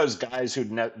just one of those guys who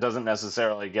doesn't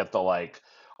necessarily get the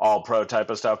all pro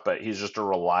type of stuff, but he's just a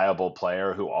reliable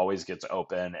player who always gets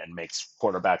open and makes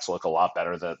quarterbacks look a lot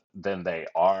better than they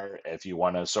are. If you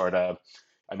want to sort of,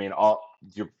 I mean, all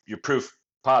your proof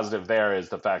positive there is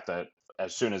the fact that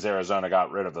as soon as Arizona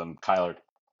got rid of him, Kyler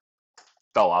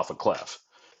fell off a cliff.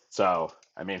 So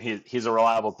I mean, he's a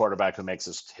reliable quarterback who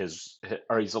makes he's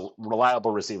a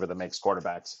reliable receiver that makes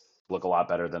quarterbacks look a lot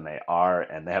better than they are,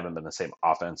 and they haven't been the same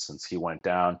offense since he went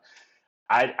down.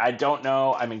 I don't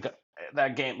know. I mean,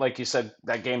 that game, like you said,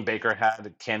 that game Baker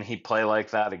had, can he play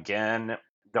like that again?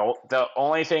 The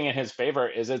only thing in his favor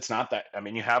is it's not that. I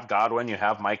mean, you have Godwin, you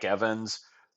have Mike Evans.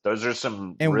 Those are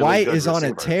some And really White good is on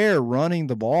a receivers. tear running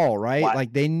the ball, right? Why?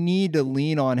 Like they need to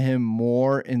lean on him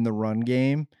more in the run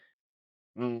game.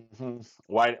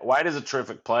 White is a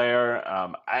terrific player.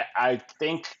 I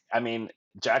think, I mean,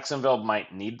 Jacksonville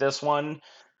might need this one, Yeah.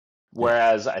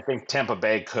 whereas I think Tampa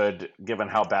Bay could, given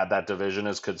how bad that division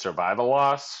is, could survive a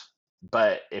loss.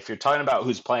 But if you're talking about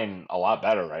who's playing a lot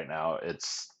better right now,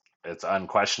 it's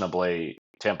unquestionably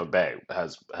Tampa Bay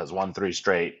has won three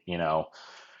straight.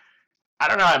 I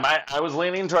don't know. I was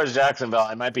leaning towards Jacksonville.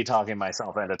 I might be talking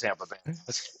myself into Tampa Bay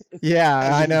Yeah,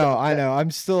 as I we know.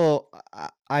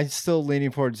 go. I'm still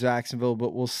leaning towards Jacksonville,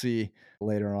 but we'll see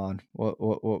later on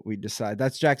what we decide.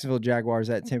 That's Jacksonville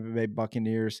Jaguars at Tampa Bay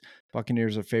Buccaneers.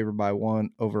 Buccaneers are favored by 1.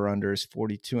 Over under is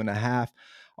 42.5.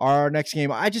 Our next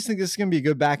game, I just think this is going to be a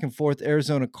good back and forth.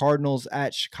 Arizona Cardinals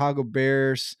at Chicago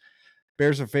Bears.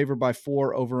 Bears are favored by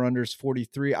 4. Over under is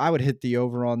 43. I would hit the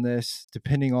over on this,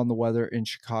 depending on the weather in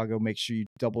Chicago. Make sure you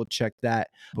double check that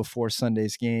before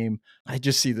Sunday's game. I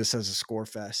just see this as a score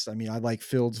fest. I mean, I like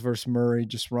Fields versus Murray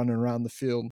just running around the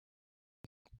field.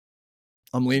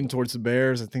 I'm leaning towards the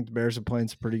Bears. I think the Bears are playing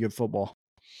some pretty good football.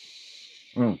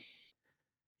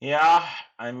 Yeah,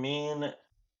 I mean,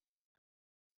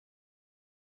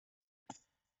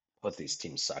 both these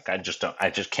teams suck. I just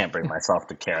can't bring myself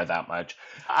to care that much.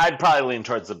 I'd probably lean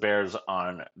towards the Bears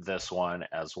on this one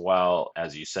as well.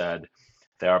 As you said,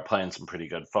 they are playing some pretty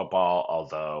good football,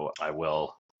 although I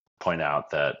will point out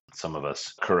that some of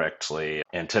us correctly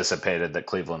anticipated that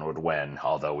Cleveland would win,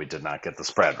 although we did not get the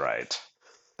spread right.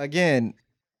 Again,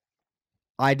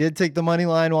 I did take the money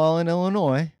line while in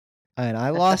Illinois, and I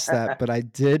lost that, but I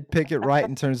did pick it right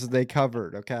in terms of they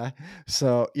covered. Okay,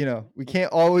 so we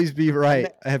can't always be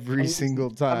right every single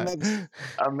time.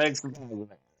 A mixed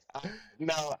bag.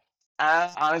 No,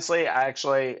 honestly, I'm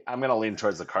going to lean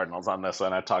towards the Cardinals on this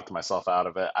one. I talked myself out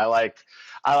of it. I like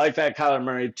that Kyler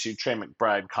Murray to Trey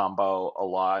McBride combo a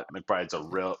lot. McBride's a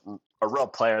real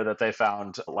player that they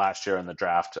found last year in the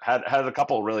draft. Had a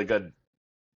couple of really good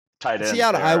tight Is he ends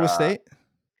out of there. Iowa State?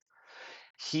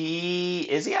 He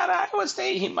out of Iowa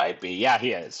State? He might be. Yeah,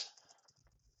 he is.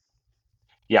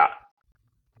 Yeah.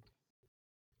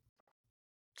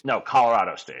 No,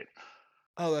 Colorado State.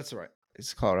 Oh, that's right.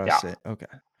 It's Colorado Yeah. State. Okay.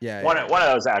 Yeah. One of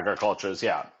those agricultures,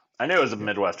 yeah. I knew it was a Yeah.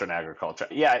 Midwestern agriculture.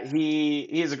 Yeah,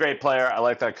 he's a great player. I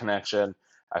like that connection.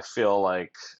 I feel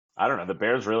like I don't know, the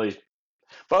Bears really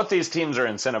both these teams are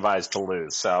incentivized to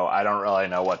lose, so I don't really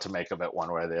know what to make of it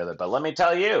one way or the other. But let me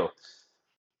tell you,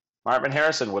 Marvin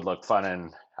Harrison would look fun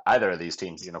in either of these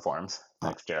teams' uniforms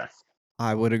next year.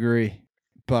 I would agree,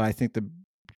 but I think the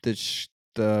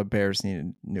Bears need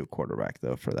a new quarterback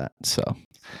though for that. So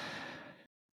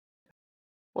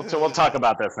we'll talk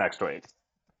about this next week.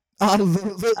 I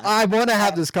want to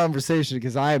have this conversation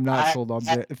because I am not sold on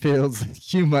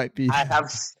Fields. You might be.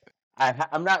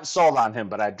 I'm not sold on him,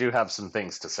 but I do have some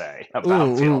things to say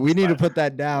about Fields. We need to put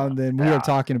that down. Then we are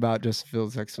talking about Justin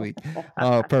Fields next week.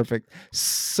 Oh, perfect.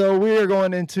 So we are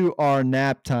going into our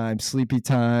nap time, sleepy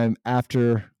time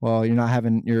after, well, you're not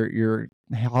having your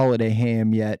holiday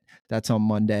ham yet. That's on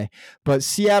Monday. But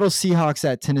Seattle Seahawks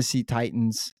at Tennessee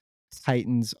Titans.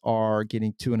 Titans are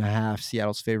getting 2.5.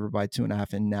 Seattle's favored by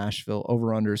 2.5 in Nashville.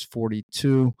 Over-under is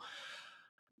 42.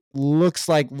 Looks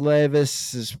like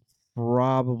Levis is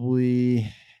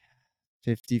probably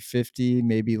 50-50,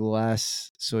 maybe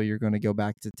less. So you're going to go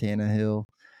back to Tannehill.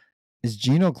 Is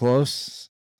Geno close?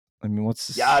 I mean, what's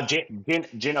this? Yeah,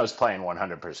 Geno's playing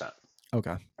 100%.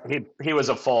 Okay. He was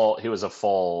a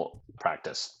full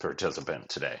practice participant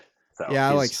today. So yeah,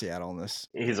 I like Seattle in this.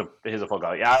 He's a full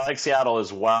guy. Yeah, I like Seattle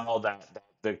as well. That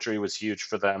victory was huge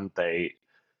for them. They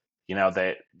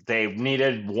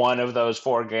needed one of those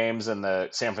 4 games in the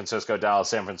San Francisco, Dallas,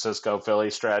 San Francisco,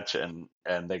 Philly stretch, and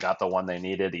they got the one they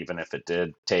needed, even if it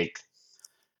did take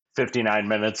 59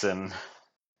 minutes and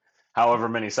however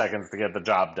many seconds to get the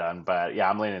job done. But yeah,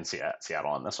 I'm leaning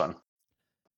Seattle on this one.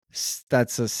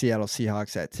 That's a Seattle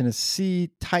Seahawks at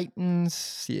Tennessee Titans.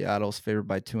 Seattle's favored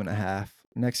by 2.5.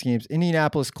 Next game's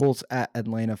Indianapolis Colts at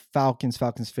Atlanta Falcons.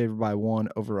 Falcons favored by 1.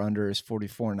 Over under is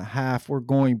 44.5. We're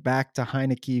going back to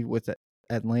Heineke with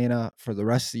Atlanta for the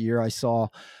rest of the year. I saw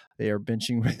they are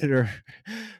benching Ritter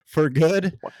for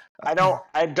good. I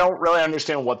don't really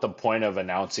understand what the point of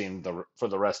announcing for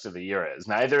the rest of the year is.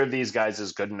 Neither of these guys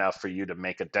is good enough for you to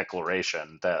make a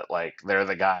declaration that like they're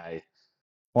the guy.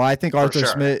 Well, I think Arthur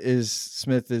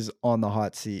Smith is on the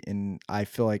hot seat, and I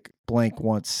feel like Blank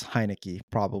wants Heineke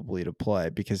probably to play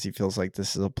because he feels like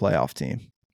this is a playoff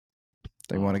team.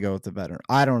 They want to go with the veteran.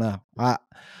 I don't know.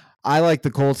 I like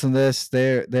the Colts in this.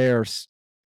 They are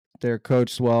They're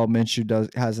coached well.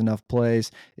 Minshew has enough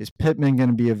plays. Is Pittman going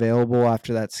to be available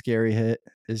after that scary hit?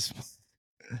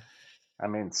 I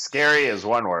mean, scary is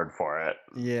one word for it.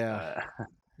 Yeah.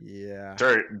 Yeah.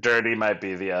 Dirty might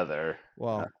be the other.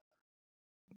 Well,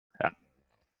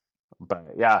 But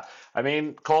yeah, I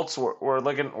mean, Colts. We're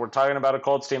talking about a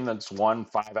Colts team that's won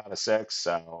 5 out of 6,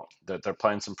 so they're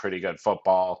playing some pretty good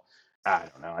football. I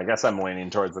don't know. I guess I'm leaning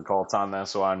towards the Colts on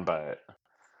this one, but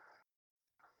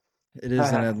it is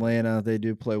in Atlanta. They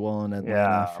do play well in Atlanta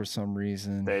yeah, for some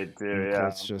reason. they do. And the Yeah.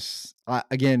 Colts just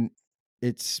again,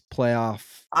 it's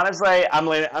playoff. Honestly, I'm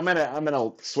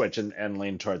gonna switch and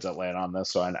lean towards Atlanta on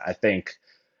this one. I think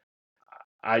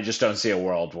I just don't see a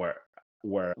world where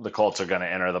the Colts are going to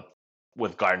enter the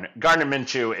with Gardner. Gardner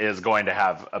Minshew is going to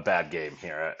have a bad game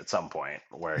here at some point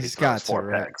where he throws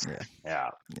 4 picks.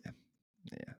 Yeah.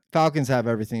 Falcons have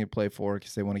everything to play for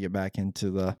because they want to get back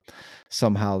into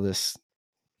somehow this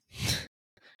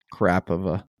crap of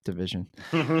a division.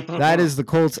 That is the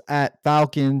Colts at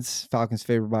Falcons. Falcons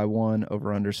favored by 1. Over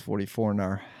unders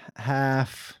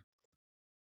 44.5.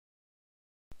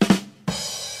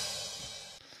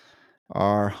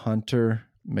 Our Hunter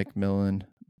McMillan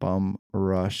bum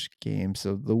rush games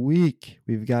of the week.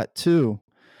 We've got 2.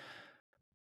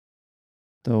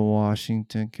 The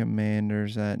Washington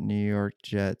Commanders at New York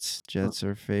Jets. Jets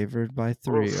are favored by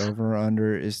 3. Over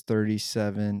under is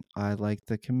 37. I like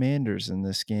the Commanders in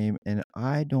this game, and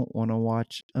I don't want to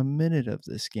watch a minute of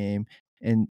this game.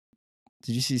 And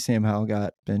did you see Sam Howell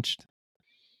got benched?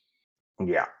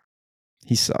 Yeah.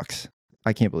 He sucks.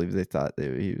 I can't believe they thought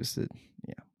he was the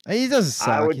He doesn't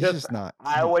suck. He's just not.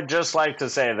 I would just like to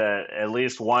say that at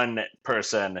least one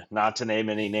person, not to name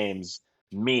any names,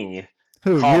 me,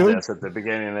 called this at the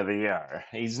beginning of the year.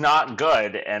 He's not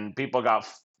good, and people got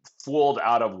fooled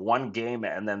out of one game,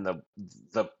 and then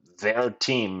their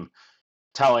team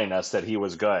telling us that he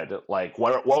was good. Like,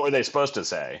 what were they supposed to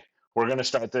say? We're going to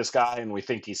start this guy, and we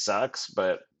think he sucks,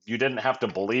 but you didn't have to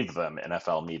believe them,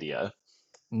 NFL media.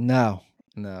 No.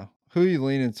 Who are you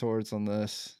leaning towards on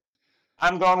this?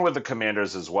 I'm going with the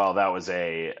Commanders as well. That was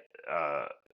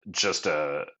just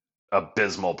a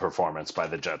abysmal performance by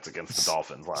the Jets against the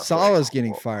Dolphins last week. Salah's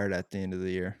getting fired at the end of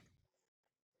the year.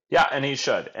 Yeah, and he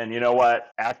should. And you know what?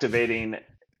 Activating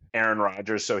Aaron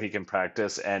Rodgers so he can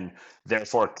practice and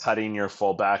therefore cutting your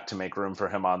fullback to make room for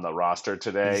him on the roster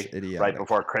today right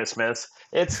before Christmas.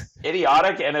 It's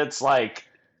idiotic, and it's like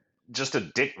just a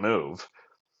dick move.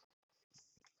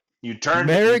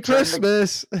 Merry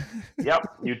Christmas.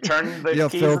 You turn the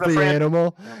keys filthy of the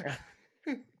animal.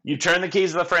 You turn the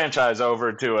keys of the franchise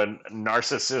over to a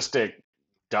narcissistic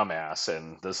dumbass,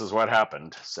 and this is what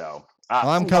happened. So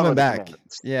I'm coming back.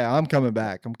 Yeah, I'm coming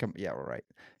back. Yeah, we're right.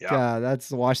 Yeah, that's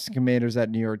the Washington Commanders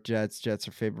at New York Jets. Jets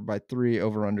are favored by 3.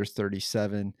 Over under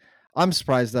 37. I'm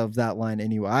surprised of that line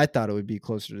anyway. I thought it would be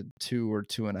closer to 2 or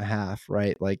 2.5,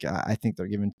 right? Like, I think they're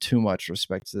giving too much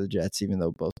respect to the Jets, even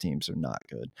though both teams are not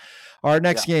good. Our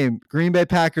next game, Green Bay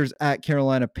Packers at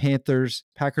Carolina Panthers.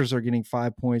 Packers are getting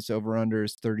 5 points. Over under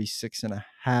is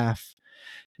 36.5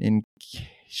 in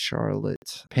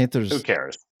Charlotte. Panthers. Who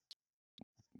cares?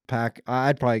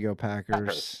 I'd probably go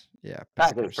Packers. Yeah,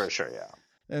 Packers for sure, yeah.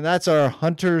 And that's our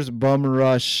Hunters Bum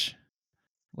Rush.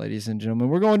 Ladies and gentlemen,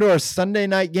 we're going to our Sunday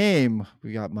night game.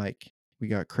 We got Mike. We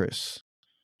got Chris.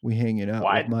 We hanging out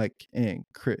with Mike and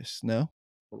Chris. No?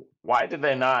 Why did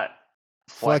they not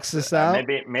flex this out?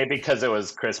 Maybe because it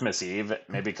was Christmas Eve.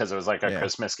 Maybe because it was like a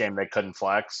Christmas game they couldn't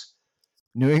flex.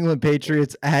 New England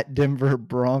Patriots at Denver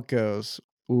Broncos.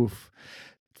 Oof.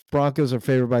 Broncos are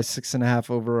favored by 6.5.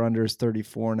 Over under is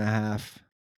 34.5.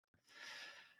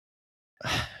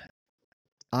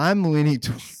 I'm leaning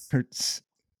towards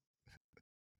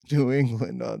New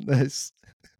England on this.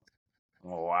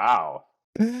 Wow.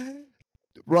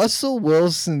 Russell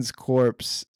Wilson's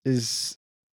corpse is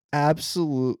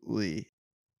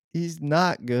he's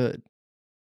not good.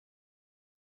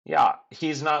 Yeah,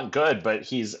 he's not good, but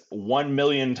he's 1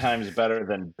 million times better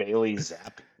than Bailey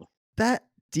Zappi. That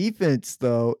defense,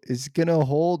 though, is going to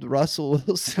hold Russell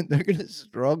Wilson. They're going to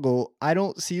struggle. I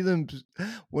don't see them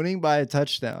winning by a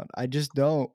touchdown. I just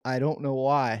don't. I don't know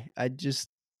why.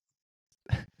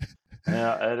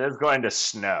 Yeah, it is going to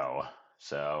snow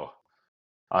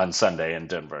on Sunday in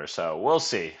Denver, so we'll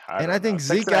see. I think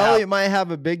Zeke Elliott might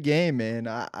have a big game, man.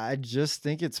 I just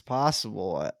think it's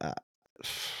possible.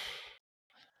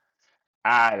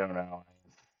 I don't know.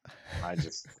 I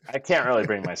can't really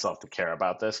bring myself to care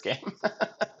about this game.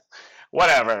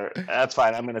 Whatever, that's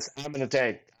fine. I'm gonna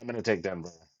take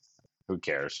Denver. Who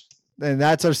cares? And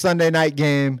that's our Sunday night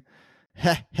game.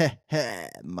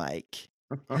 Mike.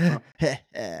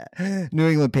 New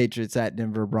England Patriots at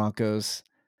Denver Broncos.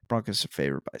 Broncos are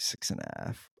favored by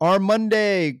 6.5. Our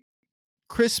Monday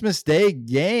Christmas Day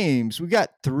games, we got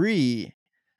 3.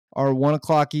 Our 1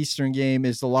 o'clock Eastern game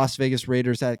is the Las Vegas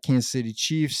Raiders at Kansas City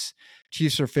Chiefs.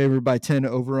 Chiefs are favored by 10.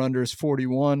 Over-under is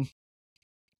 41. I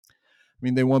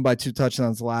mean, they won by 2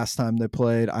 touchdowns the last time they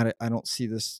played. I don't see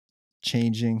this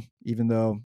changing, even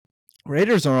though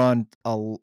Raiders are on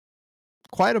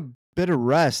quite a bit of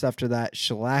rest after that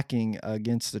shellacking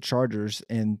against the Chargers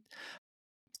and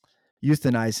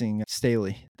euthanizing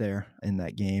Staley there in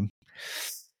that game.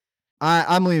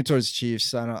 I'm leaning towards the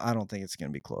Chiefs. I don't think it's going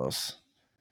to be close.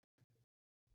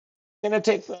 I'm going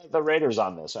to take the Raiders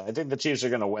on this. I think the Chiefs are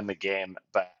going to win the game,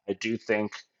 but I do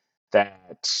think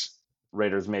that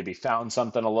Raiders maybe found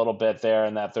something a little bit there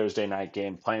in that Thursday night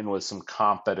game, playing with some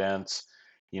confidence.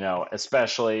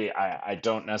 Especially I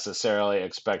don't necessarily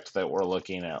expect that we're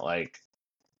looking at like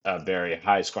a very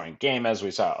high scoring game as we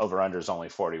saw. Over under is only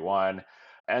 41.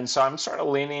 And so I'm sort of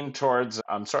leaning towards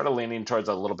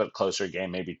a little bit closer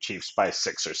game, maybe Chiefs by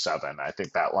 6 or 7. I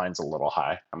think that line's a little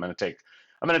high. I'm going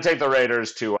to take the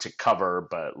Raiders to cover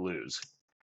but lose.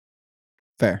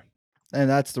 Fair. And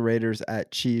that's the Raiders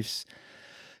at Chiefs.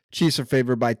 Chiefs are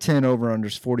favored by 10.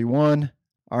 Over-unders 41.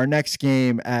 Our next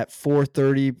game at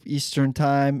 4:30 Eastern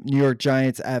Time, New York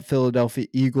Giants at Philadelphia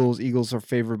Eagles. Eagles are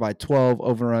favored by 12.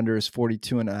 Over-under is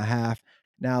 42.5.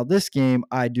 Now, this game,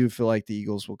 I do feel like the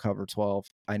Eagles will cover 12.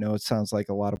 I know it sounds like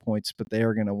a lot of points, but they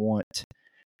are going to want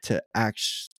to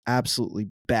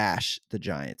absolutely bash the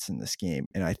Giants in this game,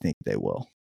 and I think they will.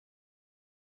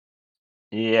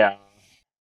 Yeah.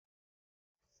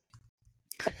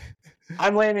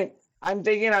 I'm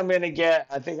thinking I'm going to get,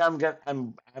 I think I'm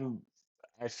going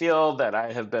I feel that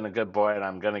I have been a good boy and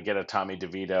I'm going to get a Tommy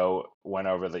DeVito win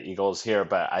over the Eagles here,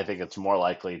 but I think it's more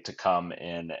likely to come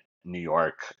in New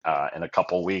York in a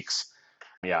couple weeks.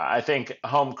 Yeah, I think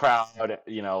home crowd,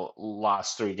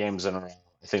 lost 3 games in a row.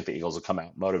 I think the Eagles will come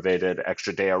out motivated,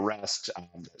 extra day of rest,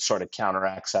 sort of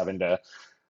counteracts having to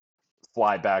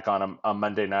fly back on a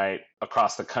Monday night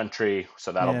across the country.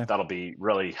 So that'll be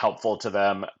really helpful to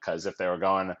them, because if they were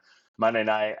going Monday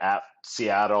night at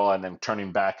Seattle and then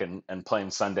turning back and playing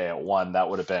Sunday at 1, that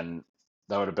would have been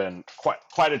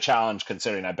quite a challenge,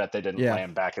 considering I bet they didn't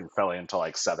land back in Philly until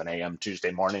like 7 a.m.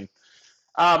 Tuesday morning.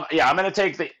 I'm going to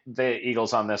take the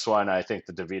Eagles on this one. I think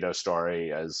the DeVito story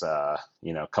is,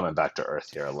 coming back to earth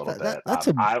here a little bit.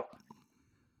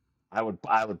 I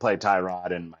would play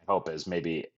Tyrod, and my hope is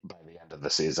maybe by the end of the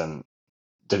season,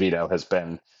 DeVito has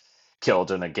been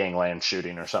killed in a gangland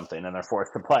shooting or something, and they're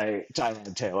forced to play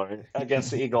Tyrod Taylor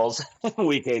against the Eagles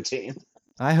week 18.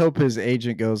 I hope his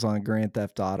agent goes on Grand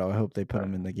Theft Auto. I hope they put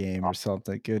him in the game or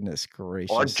something. Goodness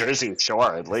gracious. Or Jersey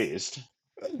Shore, at least.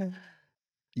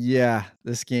 Yeah,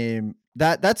 this game,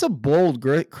 that's a bold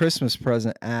great Christmas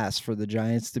present ask for the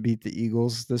Giants to beat the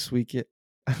Eagles this week. Yeah,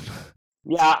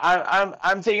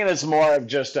 I'm thinking it's more of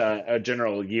just a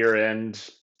general year-end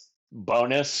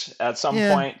bonus at some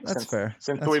point. That's fair.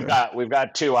 Since we've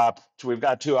got two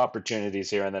opportunities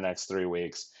here in the next 3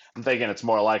 weeks, I'm thinking it's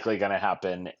more likely going to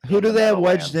happen. Who do they have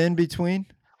wedged in between?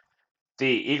 The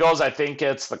Eagles, I think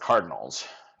it's the Cardinals.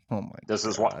 Oh my This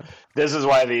God. This is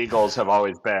why the Eagles have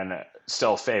always been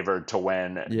still favored to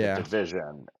win the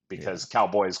division, because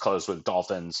Cowboys close with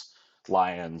Dolphins,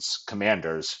 Lions,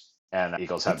 Commanders, and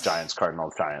Eagles have Giants,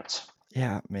 Cardinals, Giants.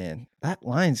 Yeah, man. That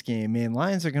Lions game, man.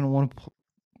 Lions are going to want to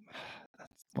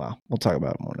Wow, we'll talk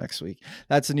about it more next week.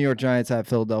 That's the New York Giants at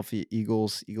Philadelphia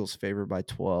Eagles. Eagles favored by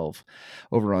 12.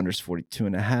 Over-unders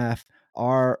 42.5.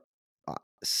 Our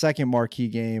second marquee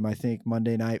game, I think,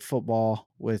 Monday Night Football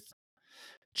with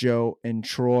Joe and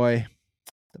Troy.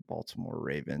 The Baltimore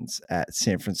Ravens at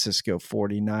San Francisco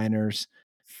 49ers.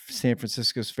 San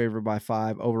Francisco's favored by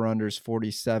 5. Over-unders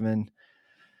 47.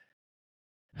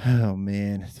 Oh,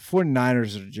 man. The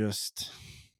 49ers are just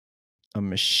a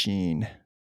machine.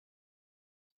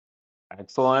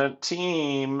 Excellent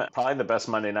team. Probably the best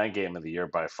Monday night game of the year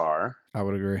by far. I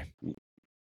would agree.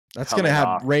 That's going to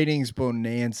have ratings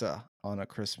bonanza on a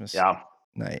Christmas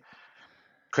night.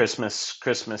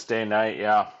 Christmas Day night,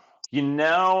 yeah.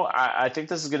 I think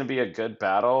this is going to be a good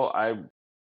battle. I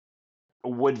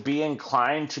would be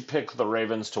inclined to pick the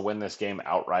Ravens to win this game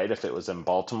outright if it was in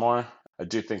Baltimore. I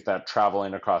do think that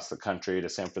traveling across the country to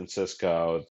San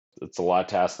Francisco, it's a lot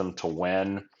to ask them to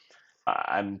win.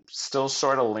 I'm still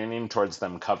sort of leaning towards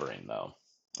them covering, though.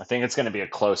 I think it's going to be a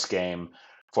close game.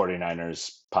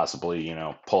 49ers possibly,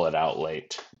 pull it out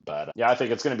late. But I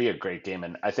think it's going to be a great game.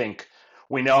 And I think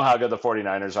we know how good the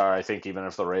 49ers are. I think even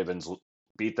if the Ravens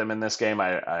beat them in this game,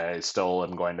 I still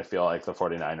am going to feel like the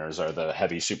 49ers are the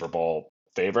heavy Super Bowl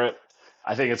favorite.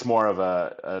 I think it's more of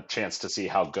a chance to see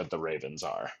how good the Ravens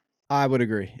are. I would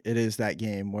agree. It is that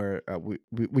game where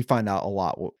we find out a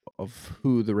lot of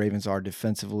who the Ravens are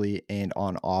defensively and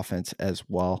on offense as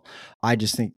well. I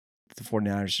just think the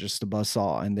 49ers are just a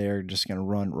buzzsaw, and they're just going to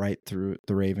run right through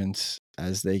the Ravens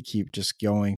as they keep just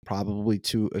going, probably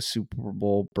to a Super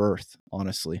Bowl berth,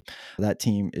 honestly. That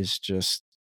team is just,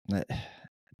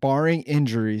 barring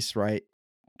injuries, right?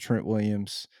 Trent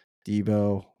Williams,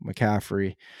 Debo,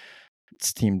 McCaffrey,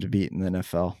 it's team to beat in the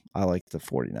NFL. I like the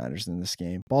 49ers in this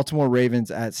game. Baltimore Ravens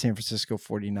at San Francisco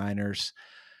 49ers.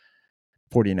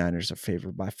 49ers are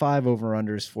favored by 5.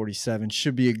 Over-under is 47.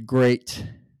 Should be a great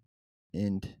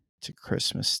end to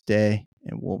Christmas Day,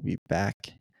 and we'll be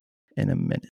back in a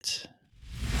minute.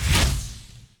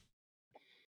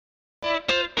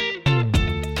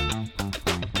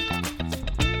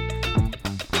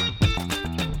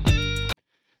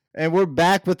 And we're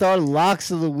back with our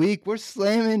locks of the week. We're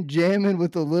slamming, jamming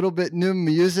with a little bit new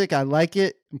music. I like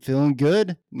it. I'm feeling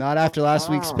good. Not after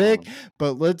last week's pick,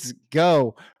 but let's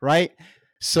go, right?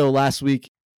 So last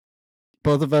week,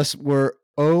 both of us were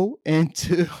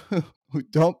 0-2.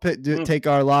 Don't take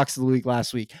our locks of the week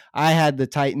last week. I had the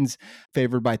Titans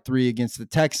favored by 3 against the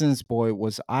Texans. Boy,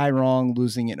 was I wrong,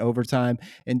 losing in overtime.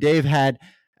 And Dave had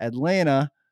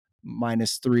Atlanta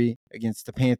 -3 against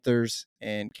the Panthers,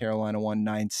 and Carolina won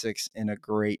 9-6 in a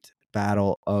great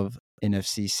battle of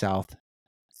NFC South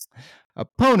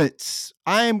opponents.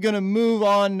 I am going to move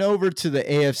on over to the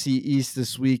AFC East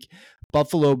this week.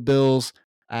 Buffalo Bills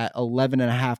at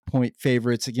 11.5-point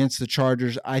favorites against the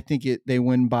Chargers. I think they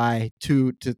win by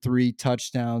 2 to 3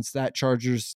 touchdowns. That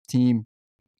Chargers team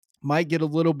might get a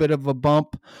little bit of a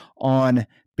bump on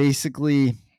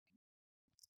basically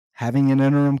having an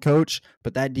interim coach,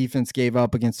 but that defense gave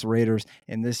up against the Raiders,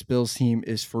 and this Bills team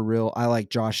is for real. I like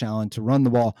Josh Allen to run the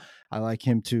ball. I like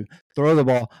him to throw the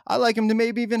ball. I like him to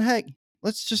maybe even, heck,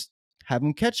 let's just have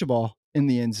him catch a ball in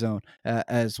the end zone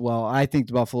as well. I think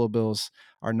the Buffalo Bills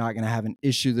are not going to have an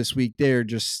issue this week. They're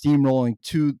just steamrolling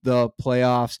to the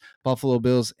playoffs. Buffalo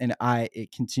Bills, and I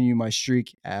continue my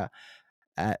streak at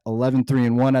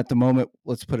 11-3-1 at the moment.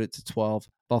 Let's put it to 12.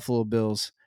 Buffalo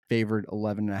Bills favored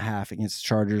 11.5 against the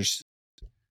Chargers.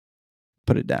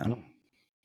 Put it down.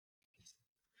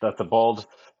 That's a bold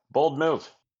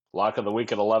move. Lock of the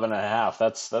week at 11.5.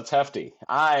 That's hefty.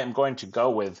 I am going to go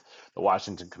with the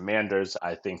Washington Commanders.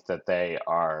 I think that they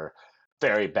are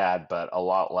very bad, but a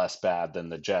lot less bad than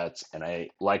the Jets, and I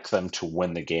like them to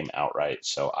win the game outright.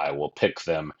 So I will pick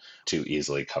them to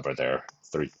easily cover their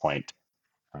 3-point.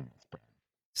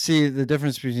 See, the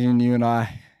difference between you and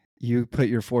I, you put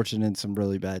your fortune in some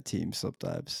really bad teams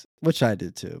sometimes, which I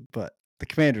did too, but the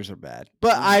Commanders are bad.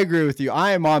 But I agree with you.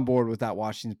 I am on board with that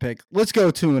Washington pick. Let's go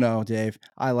 2-0, Dave.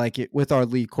 I like it with our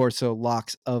Lee Corso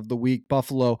locks of the week.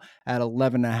 Buffalo at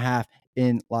 11.5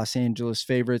 in Los Angeles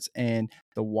favorites, and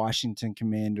the Washington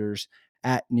Commanders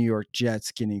at New York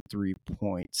Jets getting 3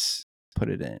 points. Put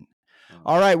it in.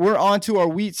 All right, we're on to our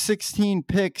Week 16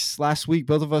 picks. Last week,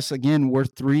 both of us, again, were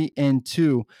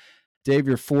 3-2. Dave,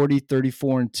 you're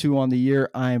 40-34-2 on the year.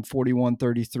 I am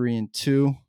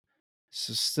 41-33-2.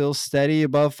 So still steady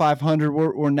above 500.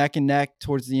 We're neck and neck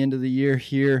towards the end of the year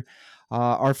here.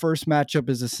 Our first matchup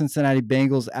is the Cincinnati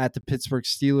Bengals at the Pittsburgh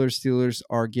Steelers. Steelers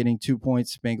are getting 2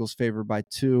 points. Bengals favored by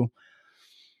 2.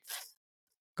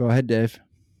 Go ahead, Dave.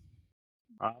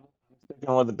 I'm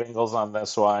sticking with the Bengals on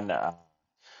this one.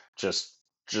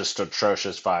 Just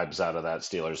atrocious vibes out of that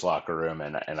Steelers locker room,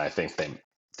 and I think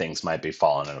things might be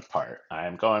falling apart. I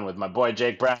am going with my boy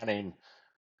Jake Browning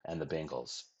and the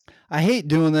Bengals. I hate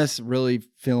doing this, really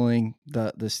feeling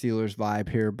the Steelers vibe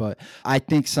here, but I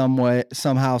think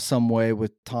somehow, some way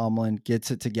with Tomlin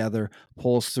gets it together,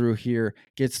 pulls through here,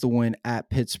 gets the win at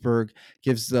Pittsburgh,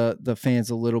 gives the fans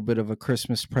a little bit of a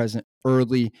Christmas present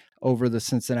early over the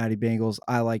Cincinnati Bengals.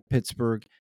 I like Pittsburgh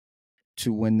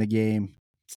to win the game.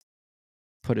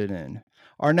 Put it in.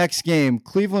 Our next game,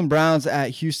 Cleveland Browns at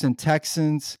Houston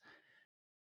Texans.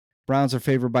 Browns are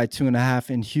favored by 2.5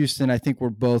 in Houston. I think we're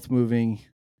both moving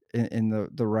in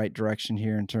the right direction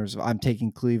here in terms of I'm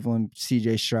taking Cleveland.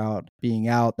 CJ Stroud being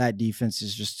out, that defense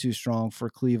is just too strong for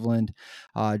Cleveland.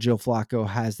 Joe Flacco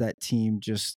has that team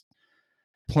just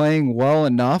playing well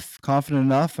enough, confident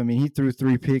enough. I mean, he threw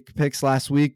 3 picks last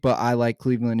week, but I like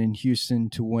Cleveland and Houston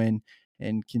to win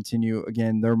and continue,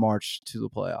 again, their march to the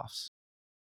playoffs.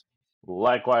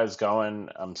 Likewise,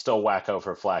 I'm still wacko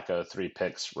for Flacco. 3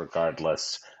 picks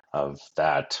regardless of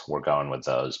that. We're going with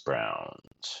those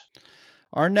Browns.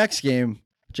 Our next game,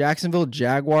 Jacksonville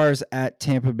Jaguars at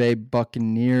Tampa Bay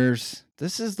Buccaneers.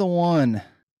 This is the one.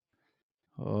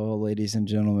 Oh, ladies and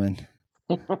gentlemen.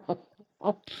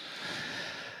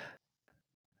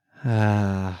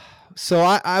 So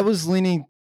I was leaning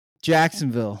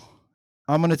Jacksonville.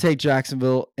 I'm going to take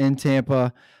Jacksonville in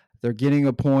Tampa. They're getting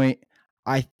a point.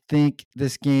 I think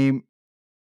this game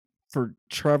for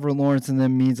Trevor Lawrence and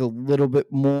them means a little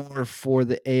bit more for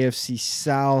the AFC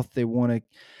South. They want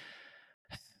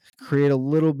to create a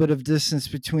little bit of distance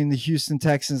between the Houston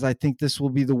Texans. I think this will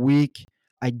be the week.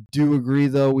 I do agree,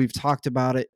 though. We've talked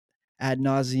about it ad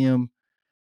nauseum.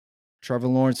 Trevor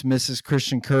Lawrence misses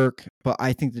Christian Kirk, but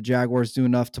I think the Jaguars do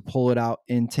enough to pull it out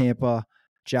in Tampa.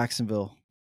 Jacksonville.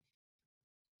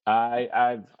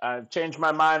 I've changed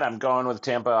my mind. I'm going with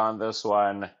Tampa on this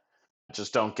one.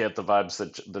 Just don't get the vibes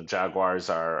that the Jaguars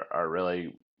are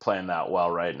really playing that well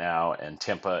right now. And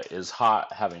Tampa is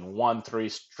hot, having won 3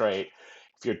 straight.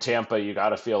 If you're Tampa, you got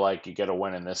to feel like you get a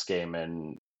win in this game,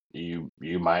 and you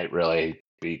might really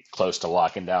be close to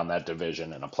locking down that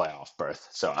division in a playoff berth.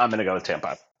 So I'm going to go with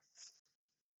Tampa.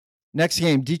 Next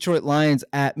game, Detroit Lions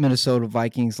at Minnesota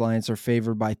Vikings. Lions are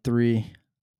favored by 3.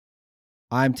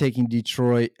 I'm taking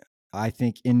Detroit. I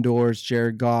think indoors,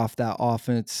 Jared Goff, that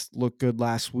offense looked good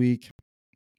last week.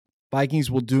 Vikings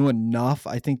will do enough,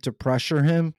 I think, to pressure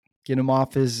him, get him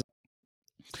off his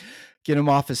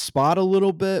spot a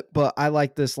little bit. But I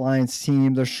like this Lions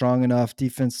team. They're strong enough.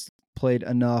 Defense played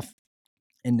enough.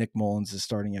 And Nick Mullins is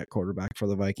starting at quarterback for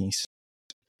the Vikings.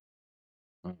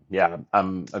 Yeah,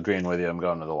 I'm agreeing with you. I'm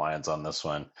going to the Lions on this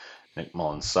one. Nick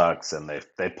Mullins sucks, and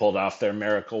they pulled off their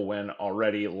miracle win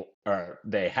already, or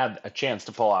they had a chance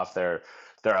to pull off their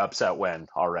upset win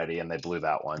already, and they blew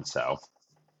that one. So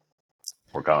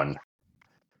we're going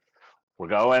to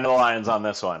the Lions on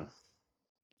this one.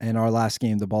 And our last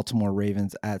game, the Baltimore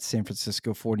Ravens at San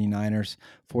Francisco 49ers.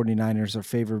 49ers are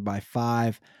favored by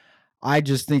 5. I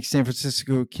just think San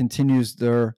Francisco continues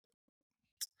their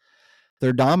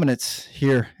dominance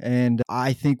here. And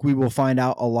I think we will find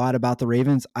out a lot about the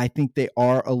Ravens. I think they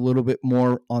are a little bit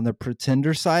more on the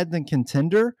pretender side than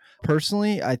contender.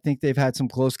 Personally, I think they've had some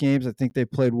close games. I think they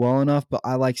played well enough, but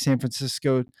I like San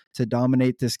Francisco to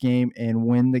dominate this game and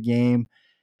win the game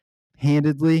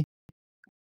handedly.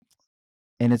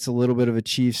 And it's a little bit of a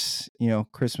Chiefs,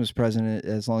 Christmas present.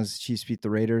 As long as the Chiefs beat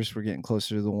the Raiders, we're getting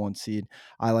closer to the 1 seed.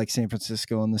 I like San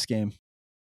Francisco in this game.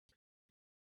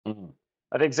 Mm-hmm.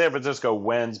 I think San Francisco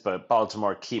wins, but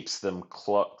Baltimore keeps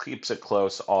it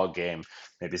close all game.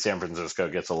 Maybe San Francisco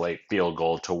gets a late field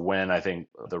goal to win. I think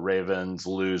the Ravens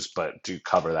lose, but do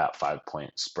cover that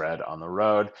 5-point spread on the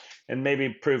road, and maybe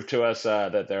prove to us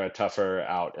that they're a tougher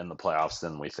out in the playoffs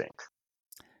than we think.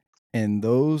 And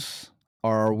those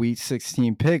are our Week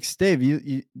 16 picks. Dave,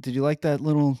 you did you like that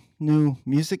little new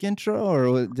music intro,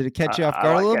 or did it catch you off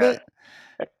guard a little bit?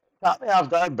 It caught me off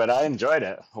guard, but I enjoyed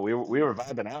it. We were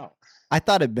vibing out. I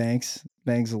thought it bangs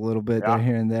a little bit there,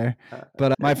 here and there.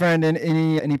 But my Yeah. friend,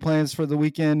 any plans for the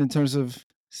weekend in terms of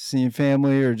seeing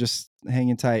family or just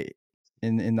hanging tight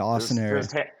in the Austin area?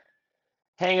 Just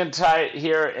hanging tight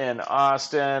here in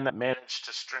Austin. Managed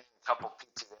to string a couple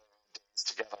pizza days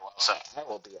together. So I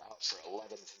will be out for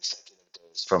 11 consecutive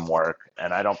days from work,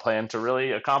 and I don't plan to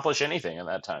really accomplish anything in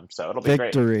that time. So it'll be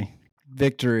great.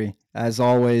 Victory. As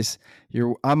always,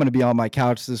 I'm going to be on my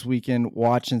couch this weekend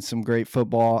watching some great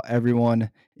football.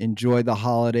 Everyone enjoy the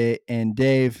holiday. And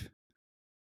Dave,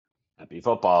 Happy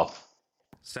football.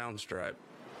 Soundstripe.